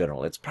Federation in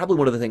general. It's probably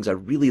one of the things I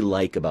really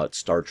like about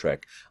Star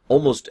Trek,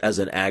 almost as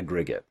an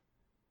aggregate.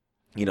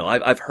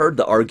 I've heard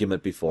the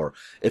argument before,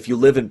 if you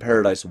live in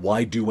paradise,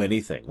 why do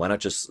anything? Why not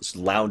just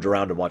lounge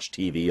around and watch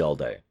TV all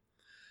day?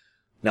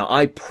 Now,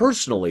 I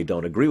personally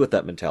don't agree with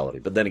that mentality,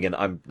 but then again,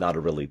 I'm not a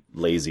really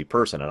lazy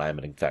person, and I am,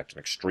 in fact, an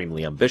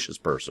extremely ambitious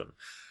person.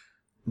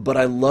 But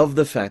I love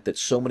the fact that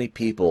so many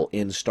people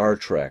in Star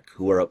Trek,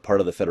 who are a part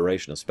of the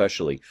Federation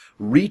especially,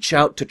 reach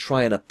out to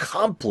try and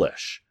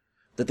accomplish,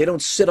 that they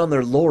don't sit on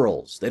their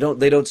laurels. They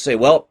don't say,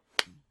 well,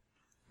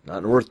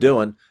 nothing worth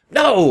doing.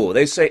 No!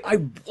 They say, I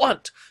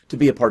want to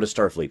be a part of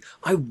Starfleet.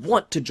 I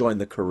want to join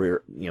the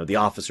career, the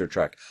officer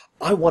track.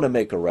 I want to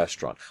make a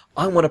restaurant.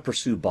 I want to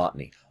pursue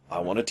botany. I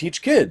want to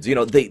teach kids.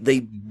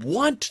 They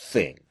want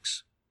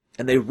things.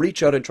 And they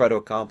reach out and try to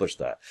accomplish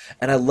that.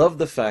 And I love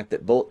the fact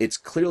that it's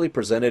clearly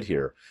presented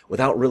here,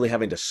 without really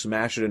having to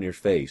smash it in your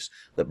face,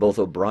 that both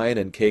O'Brien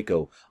and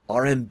Keiko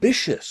are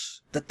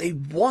ambitious, that they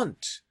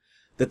want,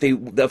 that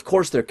of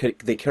course,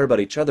 they care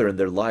about each other and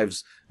their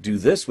lives do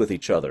this with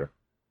each other.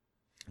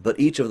 But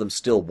each of them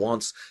still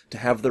wants to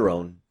have their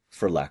own,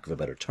 for lack of a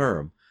better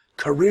term,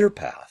 career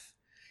path.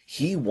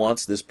 He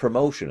wants this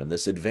promotion and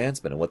this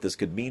advancement and what this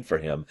could mean for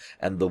him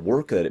and the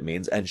work that it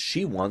means, and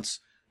she wants,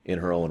 in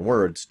her own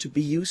words, to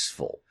be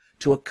useful,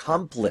 to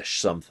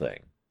accomplish something.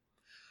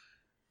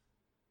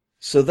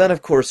 So then,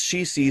 of course,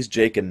 she sees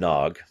Jake and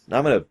Nog. Now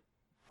I'm going to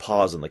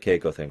pause on the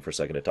Keiko thing for a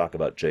second to talk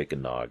about Jake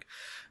and Nog.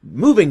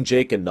 Moving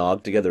Jake and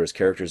Nog together as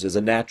characters is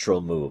a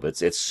natural move.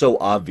 It's so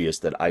obvious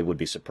that I would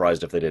be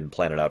surprised if they didn't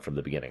plan it out from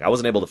the beginning. I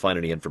wasn't able to find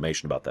any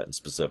information about that in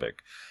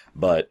specific,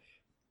 but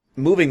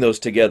moving those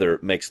together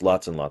makes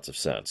lots and lots of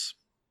sense.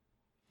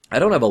 I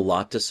don't have a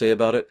lot to say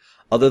about it,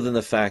 other than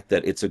the fact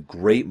that it's a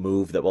great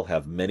move that will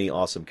have many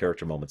awesome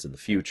character moments in the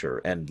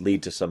future and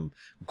lead to some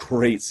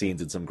great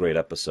scenes and some great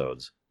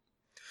episodes.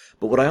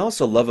 But what I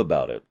also love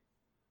about it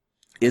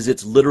is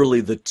it's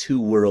literally the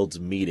two worlds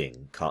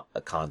meeting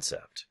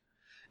concept.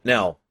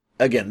 Now,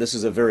 again, this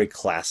is a very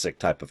classic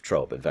type of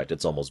trope. In fact,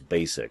 it's almost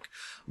basic.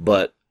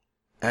 But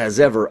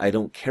as ever, I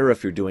don't care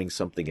if you're doing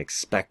something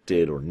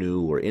expected or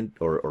new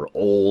or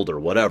old or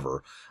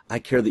whatever. I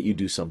care that you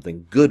do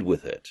something good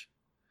with it.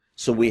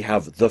 So we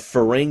have the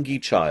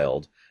Ferengi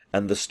child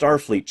and the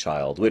Starfleet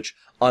child, which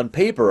on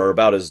paper are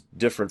about as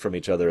different from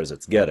each other as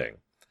it's getting.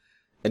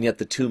 And yet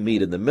the two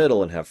meet in the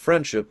middle and have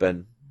friendship,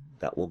 and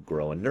that will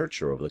grow and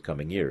nurture over the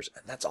coming years.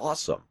 And that's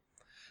awesome,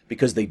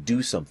 because they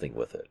do something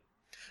with it.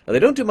 Now, they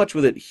don't do much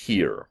with it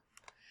here.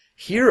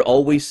 Here,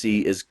 all we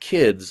see is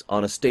kids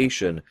on a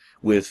station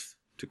with,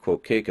 to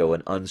quote Keiko,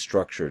 an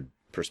unstructured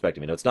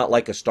perspective. You know, it's not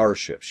like a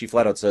starship. She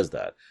flat out says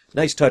that.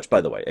 Nice touch, by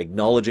the way,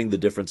 acknowledging the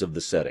difference of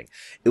the setting.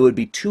 It would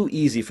be too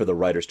easy for the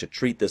writers to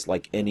treat this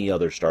like any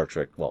other Star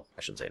Trek, well,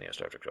 I shouldn't say any other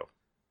Star Trek show,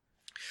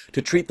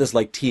 to treat this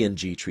like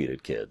TNG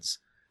treated kids.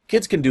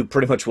 Kids can do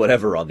pretty much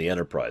whatever on the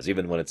Enterprise,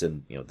 even when it's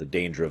in, the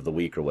danger of the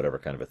week or whatever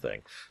kind of a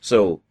thing.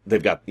 So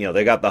they've got,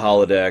 they got the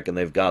holodeck and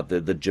they've got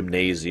the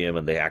gymnasium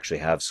and they actually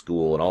have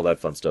school and all that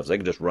fun stuff. So they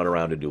can just run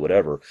around and do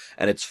whatever.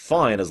 And it's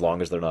fine as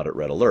long as they're not at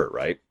red alert,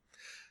 right?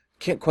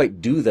 Can't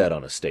quite do that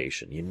on a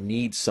station. You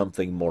need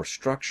something more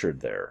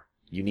structured there.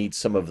 You need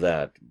some of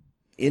that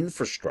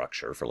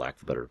infrastructure, for lack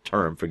of a better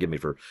term, forgive me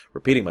for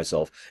repeating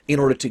myself, in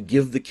order to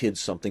give the kids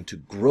something to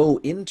grow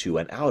into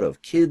and out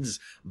of. Kids,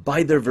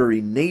 by their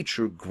very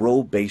nature,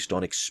 grow based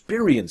on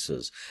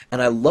experiences.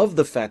 And I love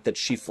the fact that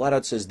she flat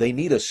out says they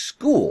need a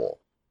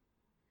school.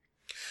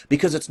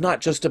 Because it's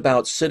not just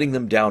about sitting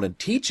them down and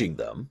teaching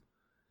them.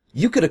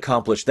 You could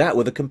accomplish that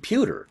with a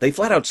computer. They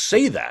flat out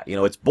say that.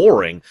 It's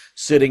boring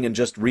sitting and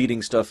just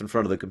reading stuff in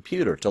front of the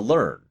computer to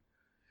learn.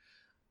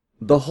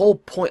 The whole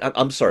point,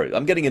 I'm sorry,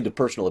 I'm getting into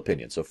personal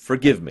opinion, so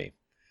forgive me.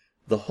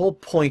 The whole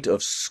point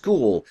of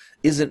school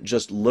isn't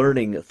just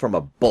learning from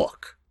a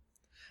book.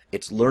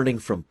 It's learning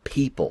from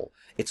people.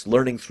 It's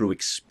learning through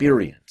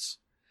experience.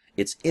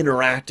 It's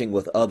interacting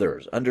with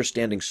others,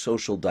 understanding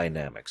social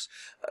dynamics,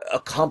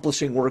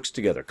 accomplishing works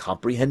together,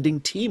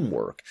 comprehending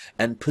teamwork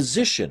and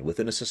position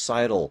within a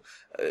societal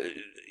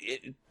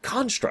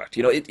construct.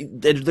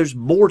 There's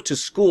more to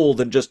school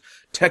than just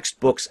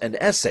textbooks and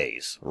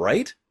essays,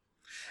 right?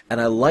 And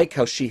I like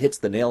how she hits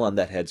the nail on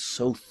that head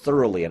so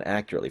thoroughly and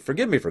accurately.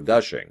 Forgive me for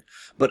gushing,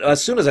 but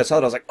as soon as I saw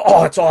it, I was like,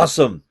 oh, it's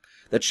awesome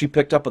that she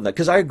picked up on that,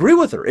 because I agree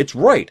with her. It's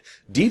right.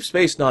 Deep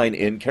Space Nine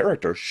in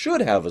character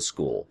should have a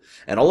school.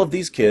 And all of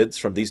these kids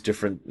from these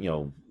different,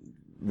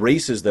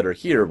 races that are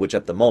here, which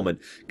at the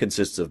moment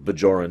consists of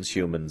Bajorans,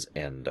 humans,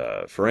 and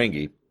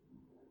Ferengi,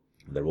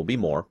 there will be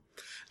more,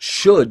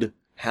 should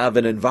have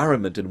an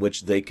environment in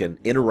which they can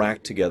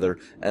interact together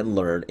and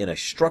learn in a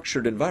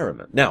structured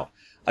environment. Now,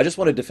 I just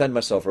want to defend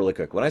myself really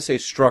quick. When I say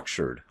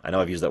structured, I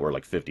know I've used that word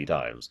like 50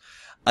 times,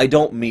 I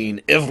don't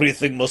mean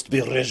everything must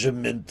be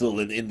regimental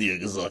and in the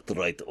exact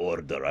right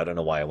order. I don't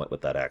know why I went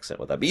with that accent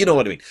with that, but you know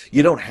what I mean.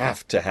 You don't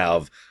have to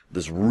have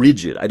this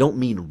rigid. I don't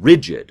mean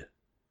rigid.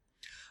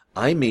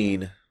 I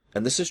mean,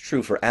 and this is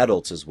true for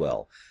adults as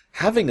well,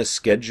 having a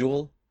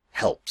schedule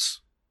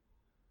helps.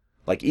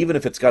 Like, even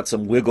if it's got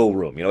some wiggle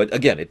room,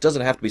 again, it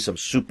doesn't have to be some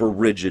super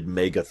rigid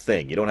mega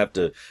thing. You don't have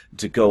to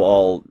go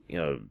all,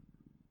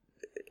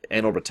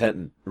 anal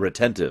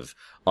retentive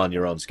on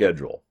your own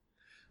schedule.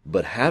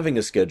 But having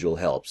a schedule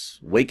helps.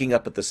 Waking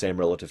up at the same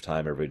relative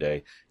time every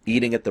day,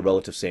 eating at the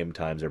relative same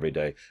times every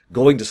day,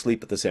 going to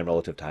sleep at the same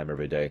relative time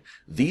every day.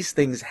 These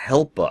things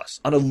help us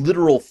on a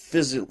literal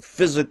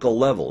physical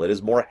level. It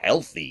is more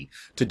healthy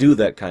to do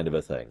that kind of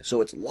a thing.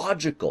 So it's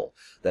logical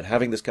that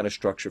having this kind of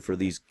structure for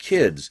these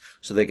kids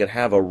so they can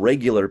have a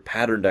regular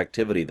patterned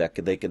activity that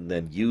they can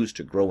then use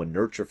to grow and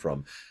nurture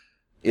from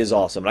is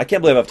awesome. And I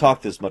can't believe I've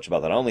talked this much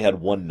about that. I only had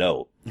one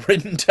note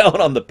written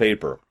down on the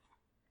paper.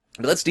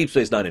 But that's Deep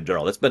Space Nine in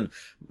general. That's been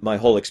my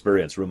whole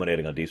experience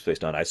ruminating on Deep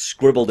Space Nine. I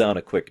scribble down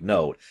a quick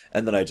note,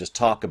 and then I just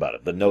talk about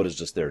it. The note is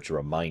just there to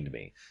remind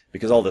me,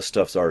 because all this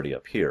stuff's already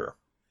up here.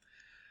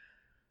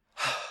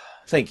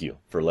 Thank you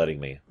for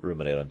letting me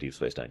ruminate on Deep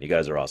Space Nine. You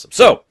guys are awesome.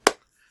 So,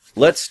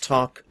 let's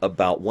talk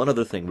about one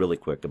other thing really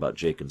quick about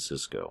Jake and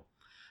Sisko.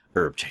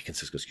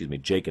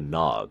 Jake and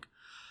Nog.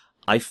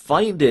 I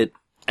find it,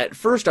 at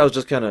first I was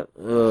just kind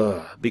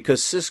of,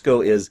 because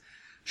Sisko is,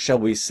 shall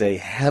we say,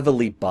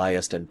 heavily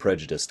biased and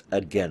prejudiced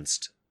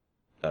against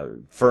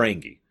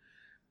Ferengi.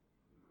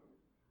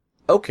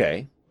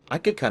 Okay, I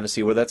could kind of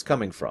see where that's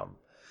coming from.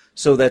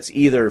 So that's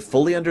either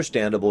fully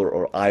understandable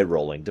or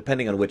eye-rolling,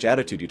 depending on which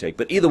attitude you take.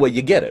 But either way,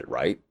 you get it,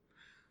 right?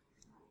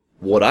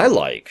 What I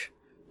like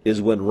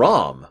is when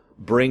Rom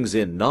brings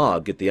in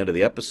Nog at the end of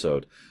the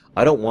episode.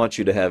 I don't want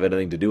you to have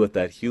anything to do with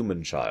that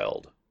human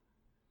child.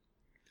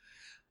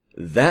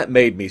 That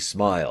made me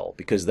smile,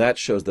 because that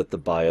shows that the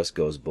bias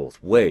goes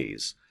both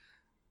ways.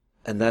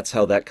 And that's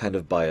how that kind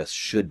of bias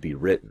should be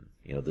written.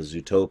 You know, the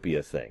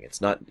Zootopia thing.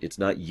 It's not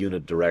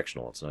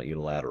unidirectional. It's not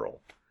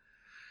unilateral.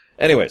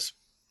 Anyways,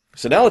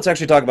 so now let's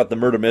actually talk about the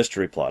murder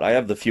mystery plot. I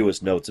have the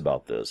fewest notes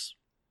about this.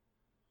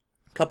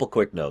 Couple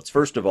quick notes.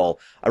 First of all,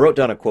 I wrote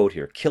down a quote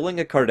here. Killing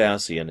a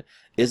Cardassian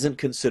isn't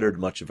considered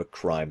much of a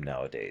crime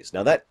nowadays.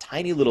 Now, that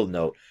tiny little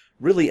note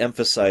really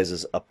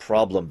emphasizes a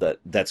problem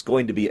that's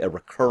going to be a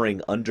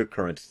recurring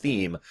undercurrent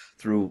theme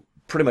through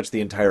pretty much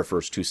the entire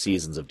first 2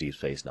 seasons of Deep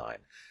Space Nine.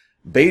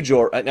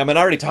 Bajor, I mean, I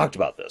already talked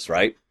about this,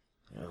 right?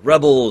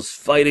 Rebels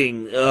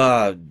fighting,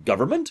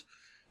 government?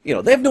 You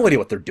know, they have no idea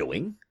what they're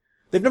doing.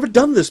 They've never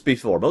done this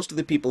before. Most of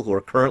the people who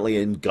are currently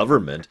in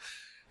government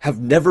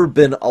have never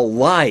been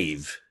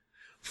alive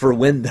for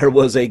when there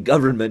was a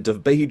government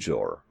of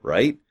Bajor,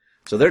 right?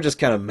 So they're just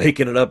kind of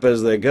making it up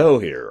as they go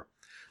here.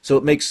 So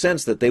it makes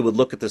sense that they would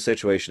look at the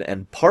situation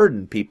and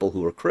pardon people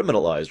who were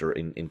criminalized or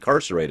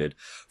incarcerated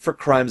for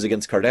crimes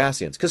against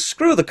Cardassians. Because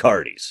screw the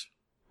Cardis,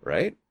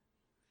 right?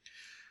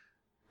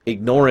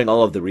 Ignoring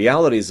all of the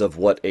realities of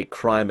what a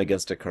crime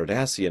against a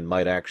Cardassian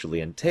might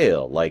actually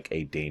entail, like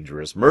a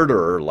dangerous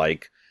murderer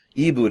like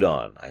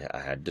Ibudan. I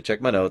had to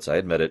check my notes, I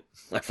admit it.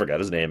 I forgot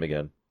his name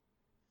again.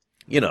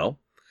 You know,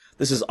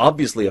 this is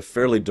obviously a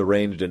fairly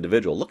deranged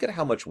individual. Look at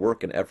how much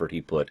work and effort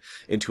he put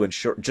into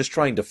just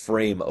trying to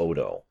frame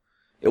Odo.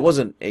 It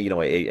wasn't,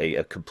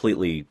 a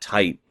completely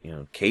tight,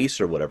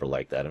 case or whatever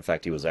like that. In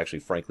fact, he was actually,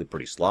 frankly,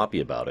 pretty sloppy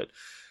about it.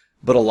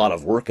 But a lot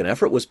of work and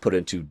effort was put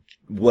into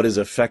what is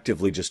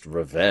effectively just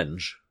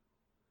revenge.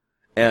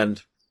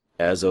 And,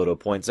 as Odo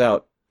points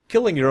out,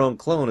 killing your own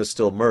clone is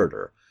still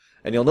murder.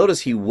 And you'll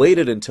notice he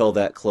waited until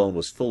that clone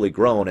was fully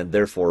grown and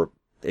therefore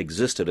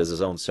existed as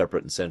his own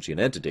separate and sentient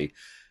entity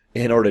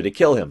in order to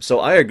kill him. So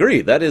I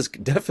agree, that is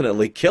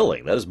definitely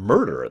killing. That is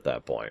murder at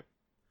that point.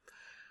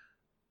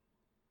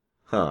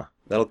 Huh.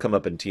 That'll come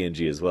up in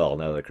TNG as well,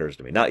 now that occurs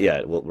to me. Not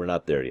yet. Well, we're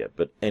not there yet.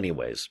 But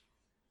anyways.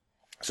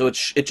 So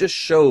it just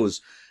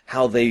shows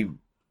how they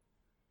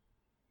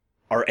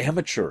are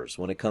amateurs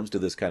when it comes to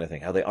this kind of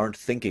thing. How they aren't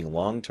thinking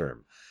long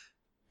term.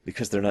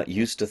 Because they're not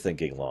used to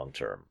thinking long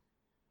term.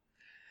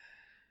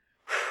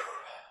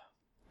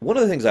 One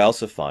of the things I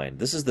also find,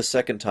 this is the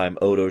second time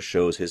Odo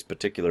shows his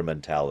particular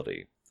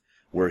mentality,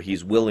 where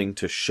he's willing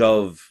to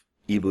shove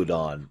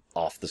Ibudan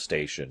off the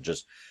station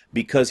just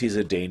because he's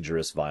a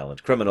dangerous,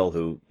 violent criminal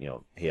who,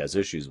 he has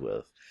issues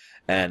with.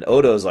 And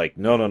Odo's like,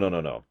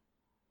 no.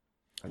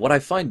 What I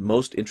find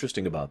most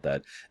interesting about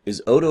that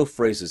is Odo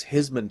phrases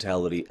his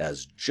mentality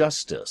as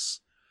justice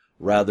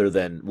rather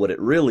than what it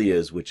really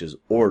is, which is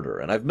order.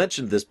 And I've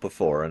mentioned this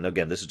before, and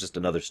again, this is just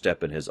another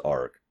step in his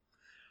arc.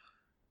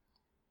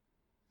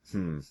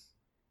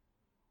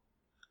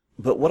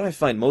 But what I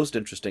find most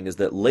interesting is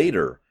that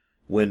later,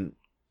 when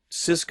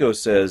Sisko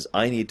says,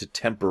 I need to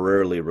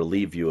temporarily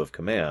relieve you of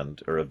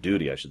command, or of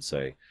duty, I should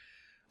say,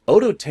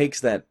 Odo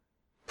takes that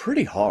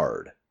pretty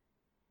hard.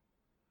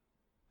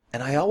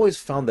 And I always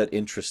found that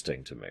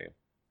interesting to me.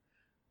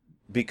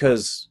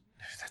 Because,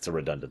 that's a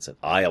redundant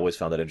sentence. I always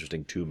found that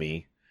interesting to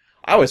me.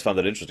 I always found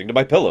that interesting to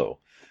my pillow.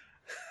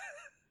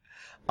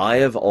 I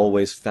have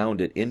always found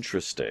it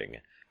interesting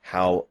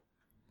how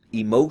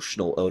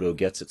emotional Odo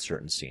gets at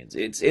certain scenes.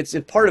 It's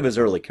part of his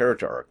early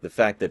character arc, the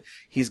fact that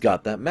he's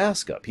got that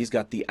mask up. He's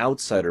got the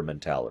outsider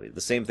mentality.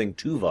 The same thing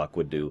Tuvok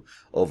would do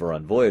over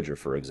on Voyager,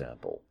 for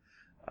example.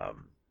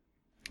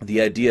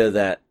 The idea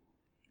that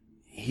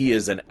he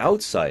is an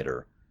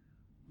outsider,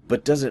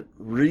 but doesn't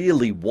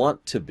really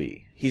want to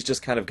be. He's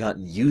just kind of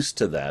gotten used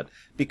to that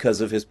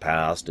because of his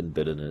past and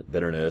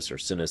bitterness or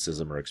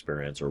cynicism or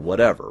experience or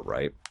whatever,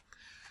 right?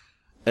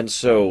 And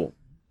so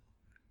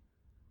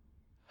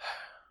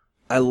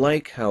I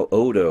like how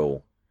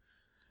Odo,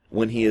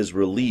 when he is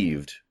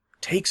relieved,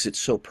 takes it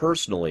so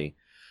personally,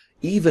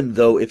 even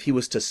though if he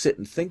was to sit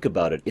and think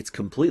about it, it's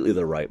completely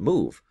the right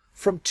move,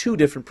 from 2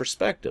 different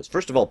perspectives.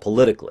 First of all,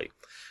 politically.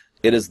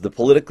 It is the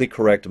politically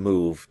correct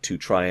move to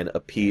try and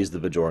appease the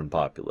Bajoran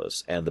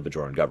populace and the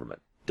Bajoran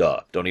government.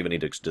 Duh. Don't even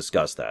need to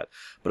discuss that.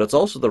 But it's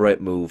also the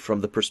right move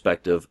from the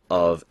perspective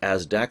of,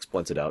 as Dax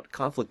pointed out,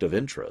 conflict of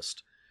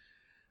interest.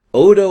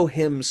 Odo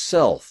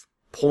himself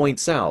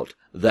points out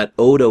that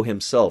Odo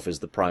himself is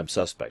the prime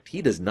suspect.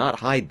 He does not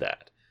hide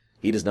that.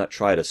 He does not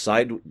try to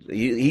side...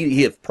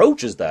 He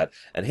approaches that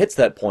and hits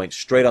that point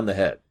straight on the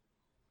head.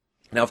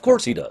 Now, of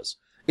course he does.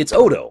 It's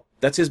Odo.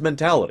 That's his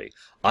mentality.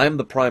 I am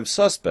the prime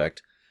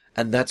suspect,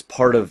 and that's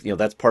part of,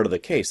 that's part of the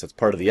case. That's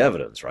part of the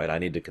evidence, right? I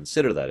need to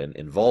consider that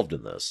involved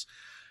in this.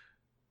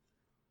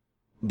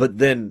 But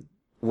then,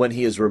 when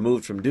he is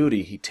removed from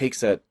duty, he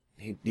takes that...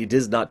 He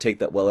does not take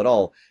that well at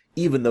all,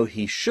 even though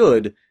he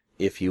should,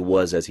 if he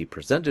was as he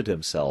presented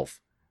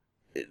himself,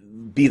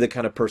 be the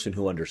kind of person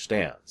who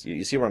understands.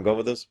 You see where I'm going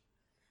with this?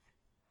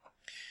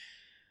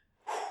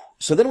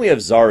 So then we have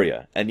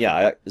Zarya, and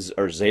yeah,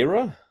 or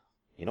Zara?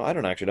 I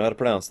don't actually know how to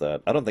pronounce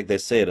that. I don't think they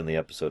say it in the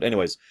episode.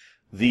 Anyways,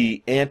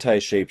 the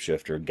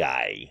anti-shapeshifter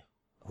guy,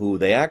 who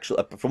they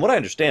actually, from what I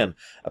understand,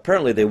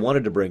 apparently they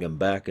wanted to bring him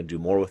back and do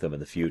more with him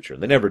in the future.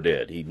 They never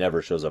did. He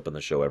never shows up in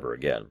the show ever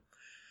again.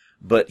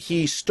 But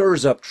he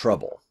stirs up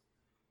trouble.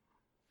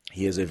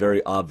 He is a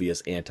very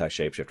obvious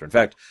anti-shapeshifter. In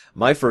fact,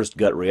 my first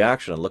gut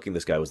reaction on looking at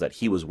this guy was that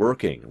he was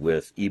working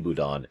with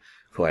Ibudan,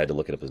 who I had to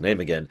look up his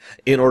name again,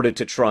 in order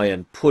to try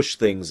and push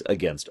things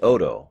against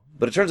Odo.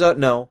 But it turns out,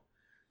 no.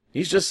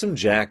 He's just some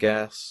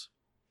jackass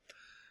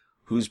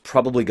who's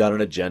probably got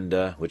an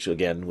agenda, which,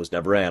 again, was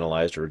never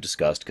analyzed or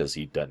discussed because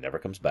he never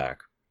comes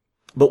back.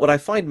 But what I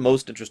find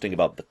most interesting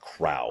about the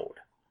crowd...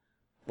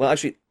 Well,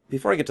 actually,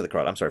 before I get to the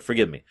crowd, I'm sorry,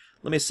 forgive me.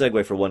 Let me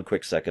segue for one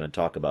quick second and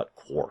talk about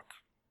Quark.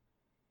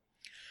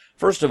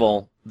 First of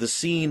all, the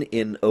scene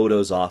in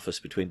Odo's office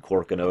between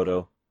Quark and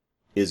Odo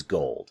is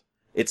gold.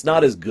 It's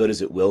not as good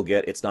as it will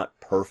get. It's not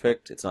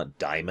perfect. It's not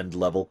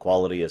diamond-level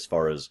quality as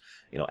far as,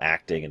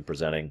 acting and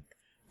presenting.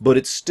 But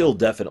it's still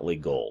definitely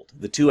gold.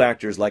 The two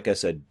actors, like I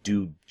said,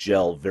 do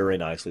gel very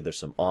nicely. There's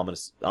some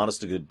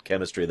honest-to-good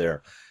chemistry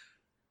there.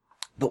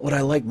 But what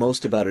I like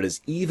most about it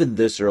is even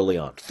this early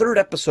on, third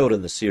episode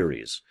in the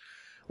series,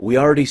 we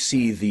already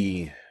see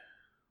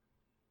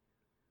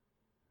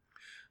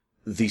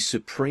the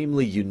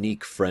supremely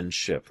unique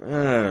friendship,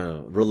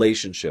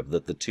 relationship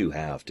that the two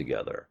have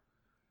together.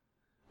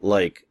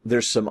 Like,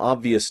 there's some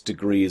obvious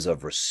degrees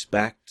of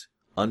respect,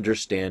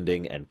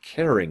 understanding, and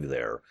caring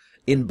there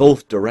in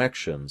both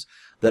directions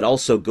that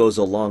also goes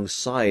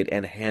alongside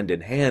and hand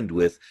in hand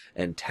with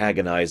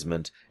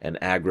antagonizement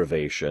and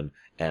aggravation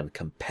and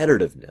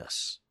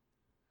competitiveness.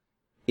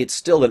 It's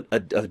still a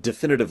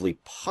definitively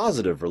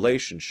positive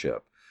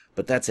relationship,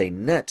 but that's a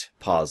net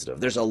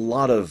positive. There's a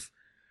lot of,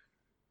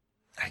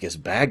 I guess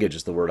baggage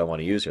is the word I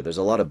want to use here. There's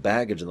a lot of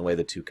baggage in the way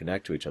the two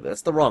connect to each other.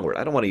 That's the wrong word.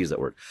 I don't want to use that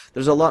word.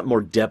 There's a lot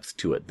more depth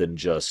to it than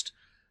just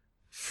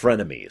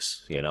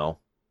frenemies,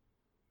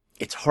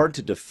 It's hard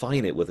to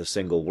define it with a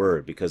single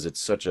word because it's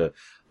such a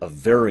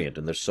variant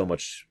and there's so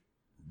much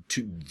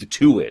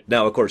to it.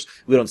 Now, of course,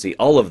 we don't see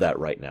all of that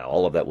right now.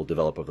 All of that will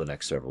develop over the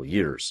next several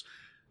years.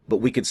 But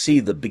we could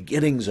see the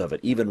beginnings of it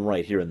even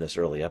right here in this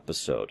early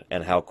episode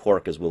and how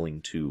Quark is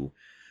willing to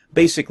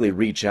basically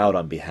reach out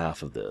on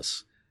behalf of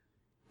this.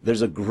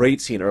 There's a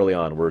great scene early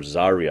on where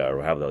Zarya,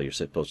 or however the hell you're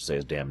supposed to say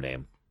his damn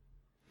name,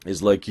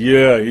 is like,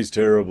 yeah, he's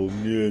terrible,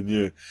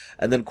 yeah.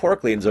 And then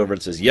Quark leans over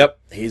and says, yep,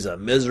 he's a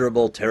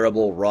miserable,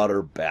 terrible,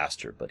 rotter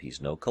bastard, but he's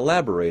no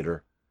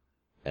collaborator,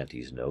 and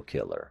he's no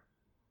killer.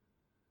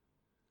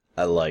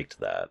 I liked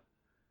that.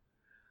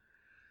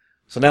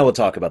 So now we'll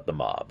talk about the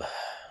mob.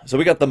 So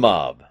we got the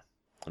mob,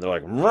 and they're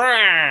like,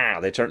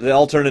 rah! They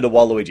all turn into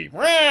Waluigi,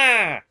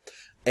 rah!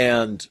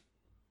 And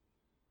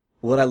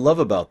what I love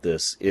about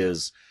this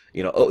is,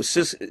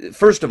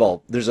 first of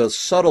all, there's a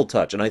subtle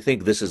touch, and I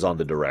think this is on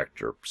the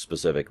director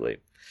specifically.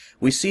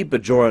 We see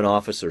Bajoran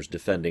officers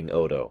defending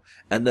Odo,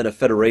 and then a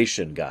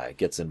Federation guy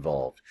gets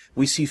involved.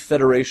 We see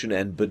Federation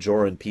and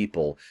Bajoran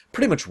people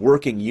pretty much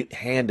working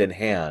hand in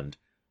hand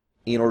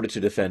in order to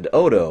defend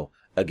Odo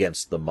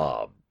against the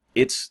mob.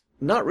 It's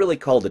not really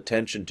called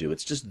attention to,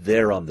 it's just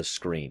there on the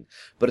screen.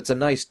 But it's a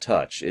nice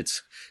touch.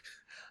 It's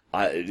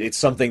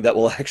something that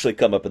will actually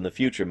come up in the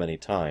future many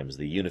times,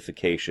 the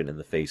unification in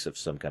the face of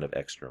some kind of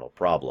external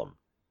problem.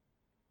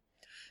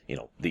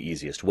 The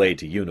easiest way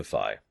to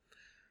unify.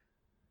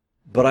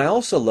 But I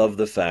also love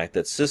the fact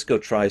that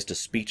Sisko tries to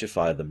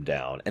speechify them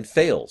down and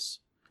fails.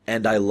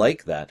 And I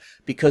like that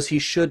because he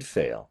should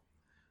fail.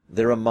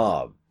 They're a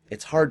mob.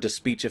 It's hard to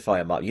speechify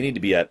a mob. You need to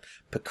be at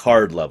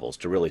Picard levels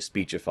to really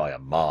speechify a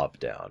mob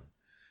down.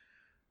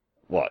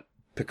 What?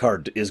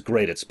 Picard is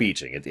great at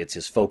speeching. It's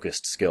his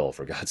focused skill,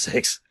 for God's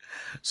sakes.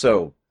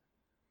 So,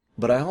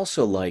 but I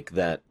also like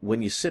that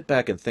when you sit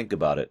back and think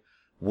about it,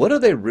 what are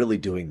they really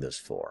doing this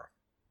for?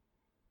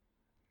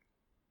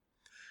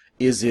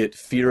 Is it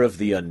fear of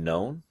the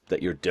unknown,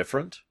 that you're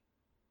different?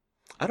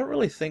 I don't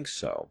really think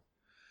so.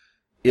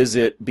 Is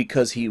it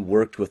because he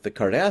worked with the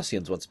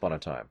Cardassians once upon a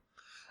time?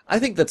 I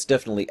think that's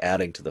definitely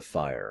adding to the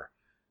fire.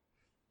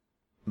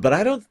 But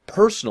I don't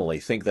personally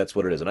think that's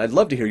what it is. And I'd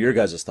love to hear your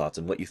guys' thoughts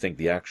on what you think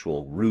the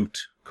actual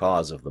root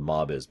cause of the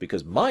mob is.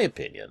 Because my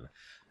opinion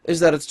is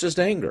that it's just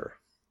anger.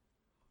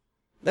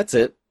 That's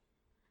it.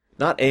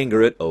 Not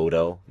anger at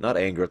Odo. Not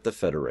anger at the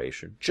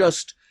Federation.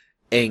 Just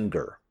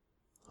anger.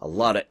 A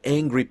lot of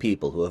angry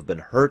people who have been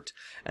hurt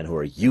and who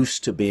are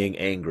used to being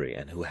angry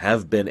and who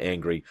have been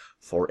angry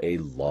for a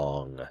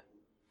long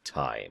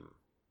time.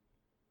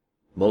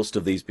 Most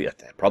of these people,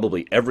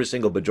 probably every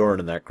single Bajoran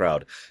in that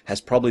crowd, has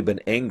probably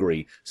been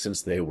angry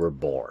since they were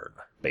born,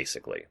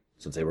 basically.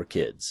 Since they were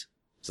kids.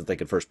 Since they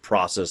could first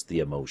process the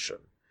emotion.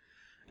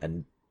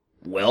 And,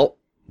 well,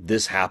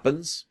 this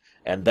happens,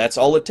 and that's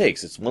all it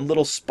takes. It's one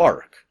little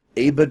spark.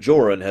 A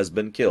Bajoran has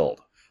been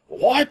killed.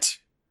 What?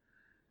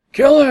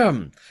 Kill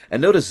him!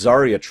 And notice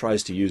Zarya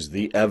tries to use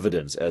the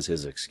evidence as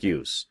his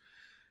excuse.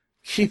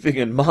 keeping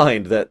in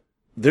mind that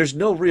there's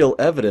no real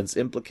evidence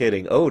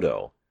implicating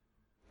Odo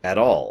at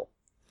all.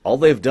 All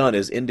they've done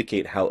is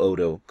indicate how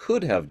Odo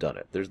could have done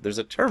it. There's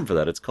a term for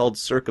that. It's called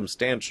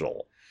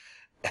circumstantial.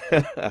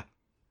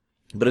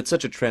 But it's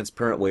such a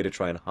transparent way to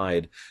try and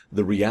hide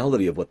the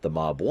reality of what the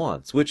mob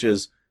wants, which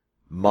is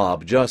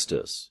mob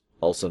justice,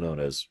 also known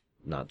as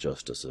not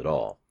justice at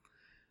all.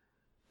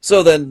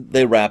 So then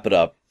they wrap it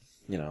up,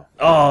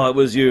 oh, it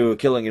was you,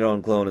 killing your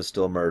own clone is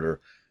still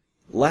murder.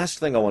 Last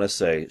thing I want to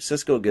say,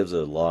 Cisco gives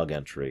a log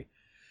entry.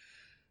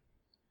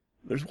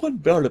 There's one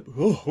part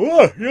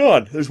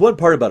There's one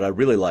part about it I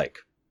really like.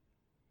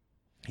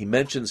 He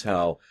mentions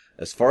how,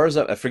 as far as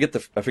I forget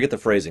the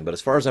phrasing, but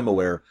as far as I'm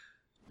aware,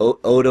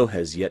 Odo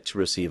has yet to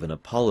receive an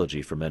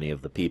apology from any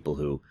of the people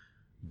who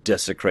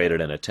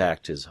desecrated and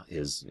attacked his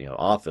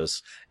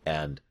office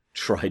and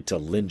tried to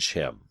lynch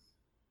him.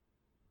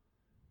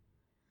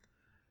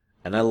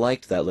 And I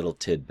liked that little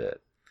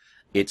tidbit.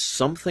 It's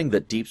something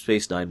that Deep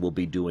Space Nine will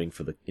be doing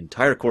for the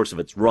entire course of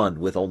its run,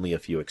 with only a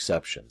few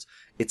exceptions.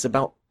 It's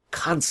about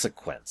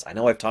consequence. I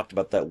know I've talked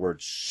about that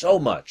word so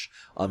much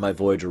on my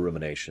Voyager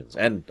Ruminations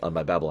and on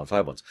my Babylon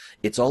 5 ones.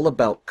 It's all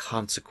about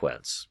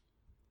consequence.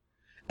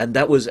 And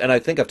I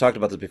think I've talked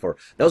about this before,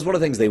 that was one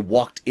of the things they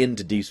walked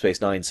into Deep Space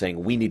Nine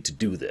saying, we need to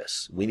do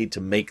this. We need to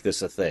make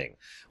this a thing.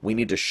 We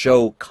need to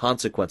show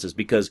consequences,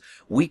 because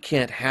we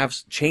can't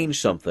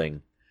change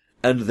something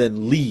and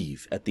then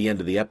leave at the end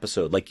of the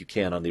episode like you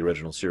can on the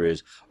original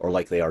series or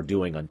like they are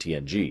doing on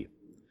TNG.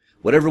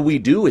 Whatever we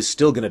do is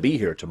still going to be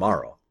here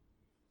tomorrow.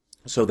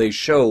 So they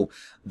show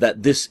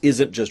that this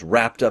isn't just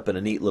wrapped up in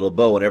a neat little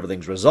bow and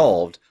everything's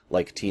resolved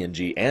like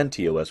TNG and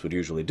TOS would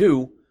usually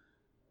do,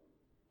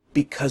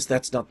 because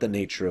that's not the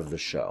nature of the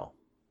show.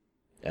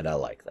 And I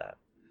like that.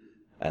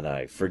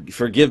 And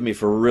forgive me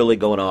for really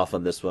going off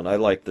on this one. I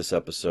like this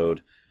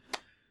episode.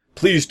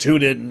 Please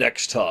tune in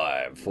next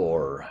time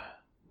for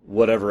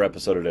whatever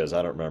episode it is.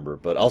 I don't remember.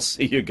 But I'll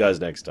see you guys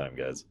next time,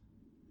 guys.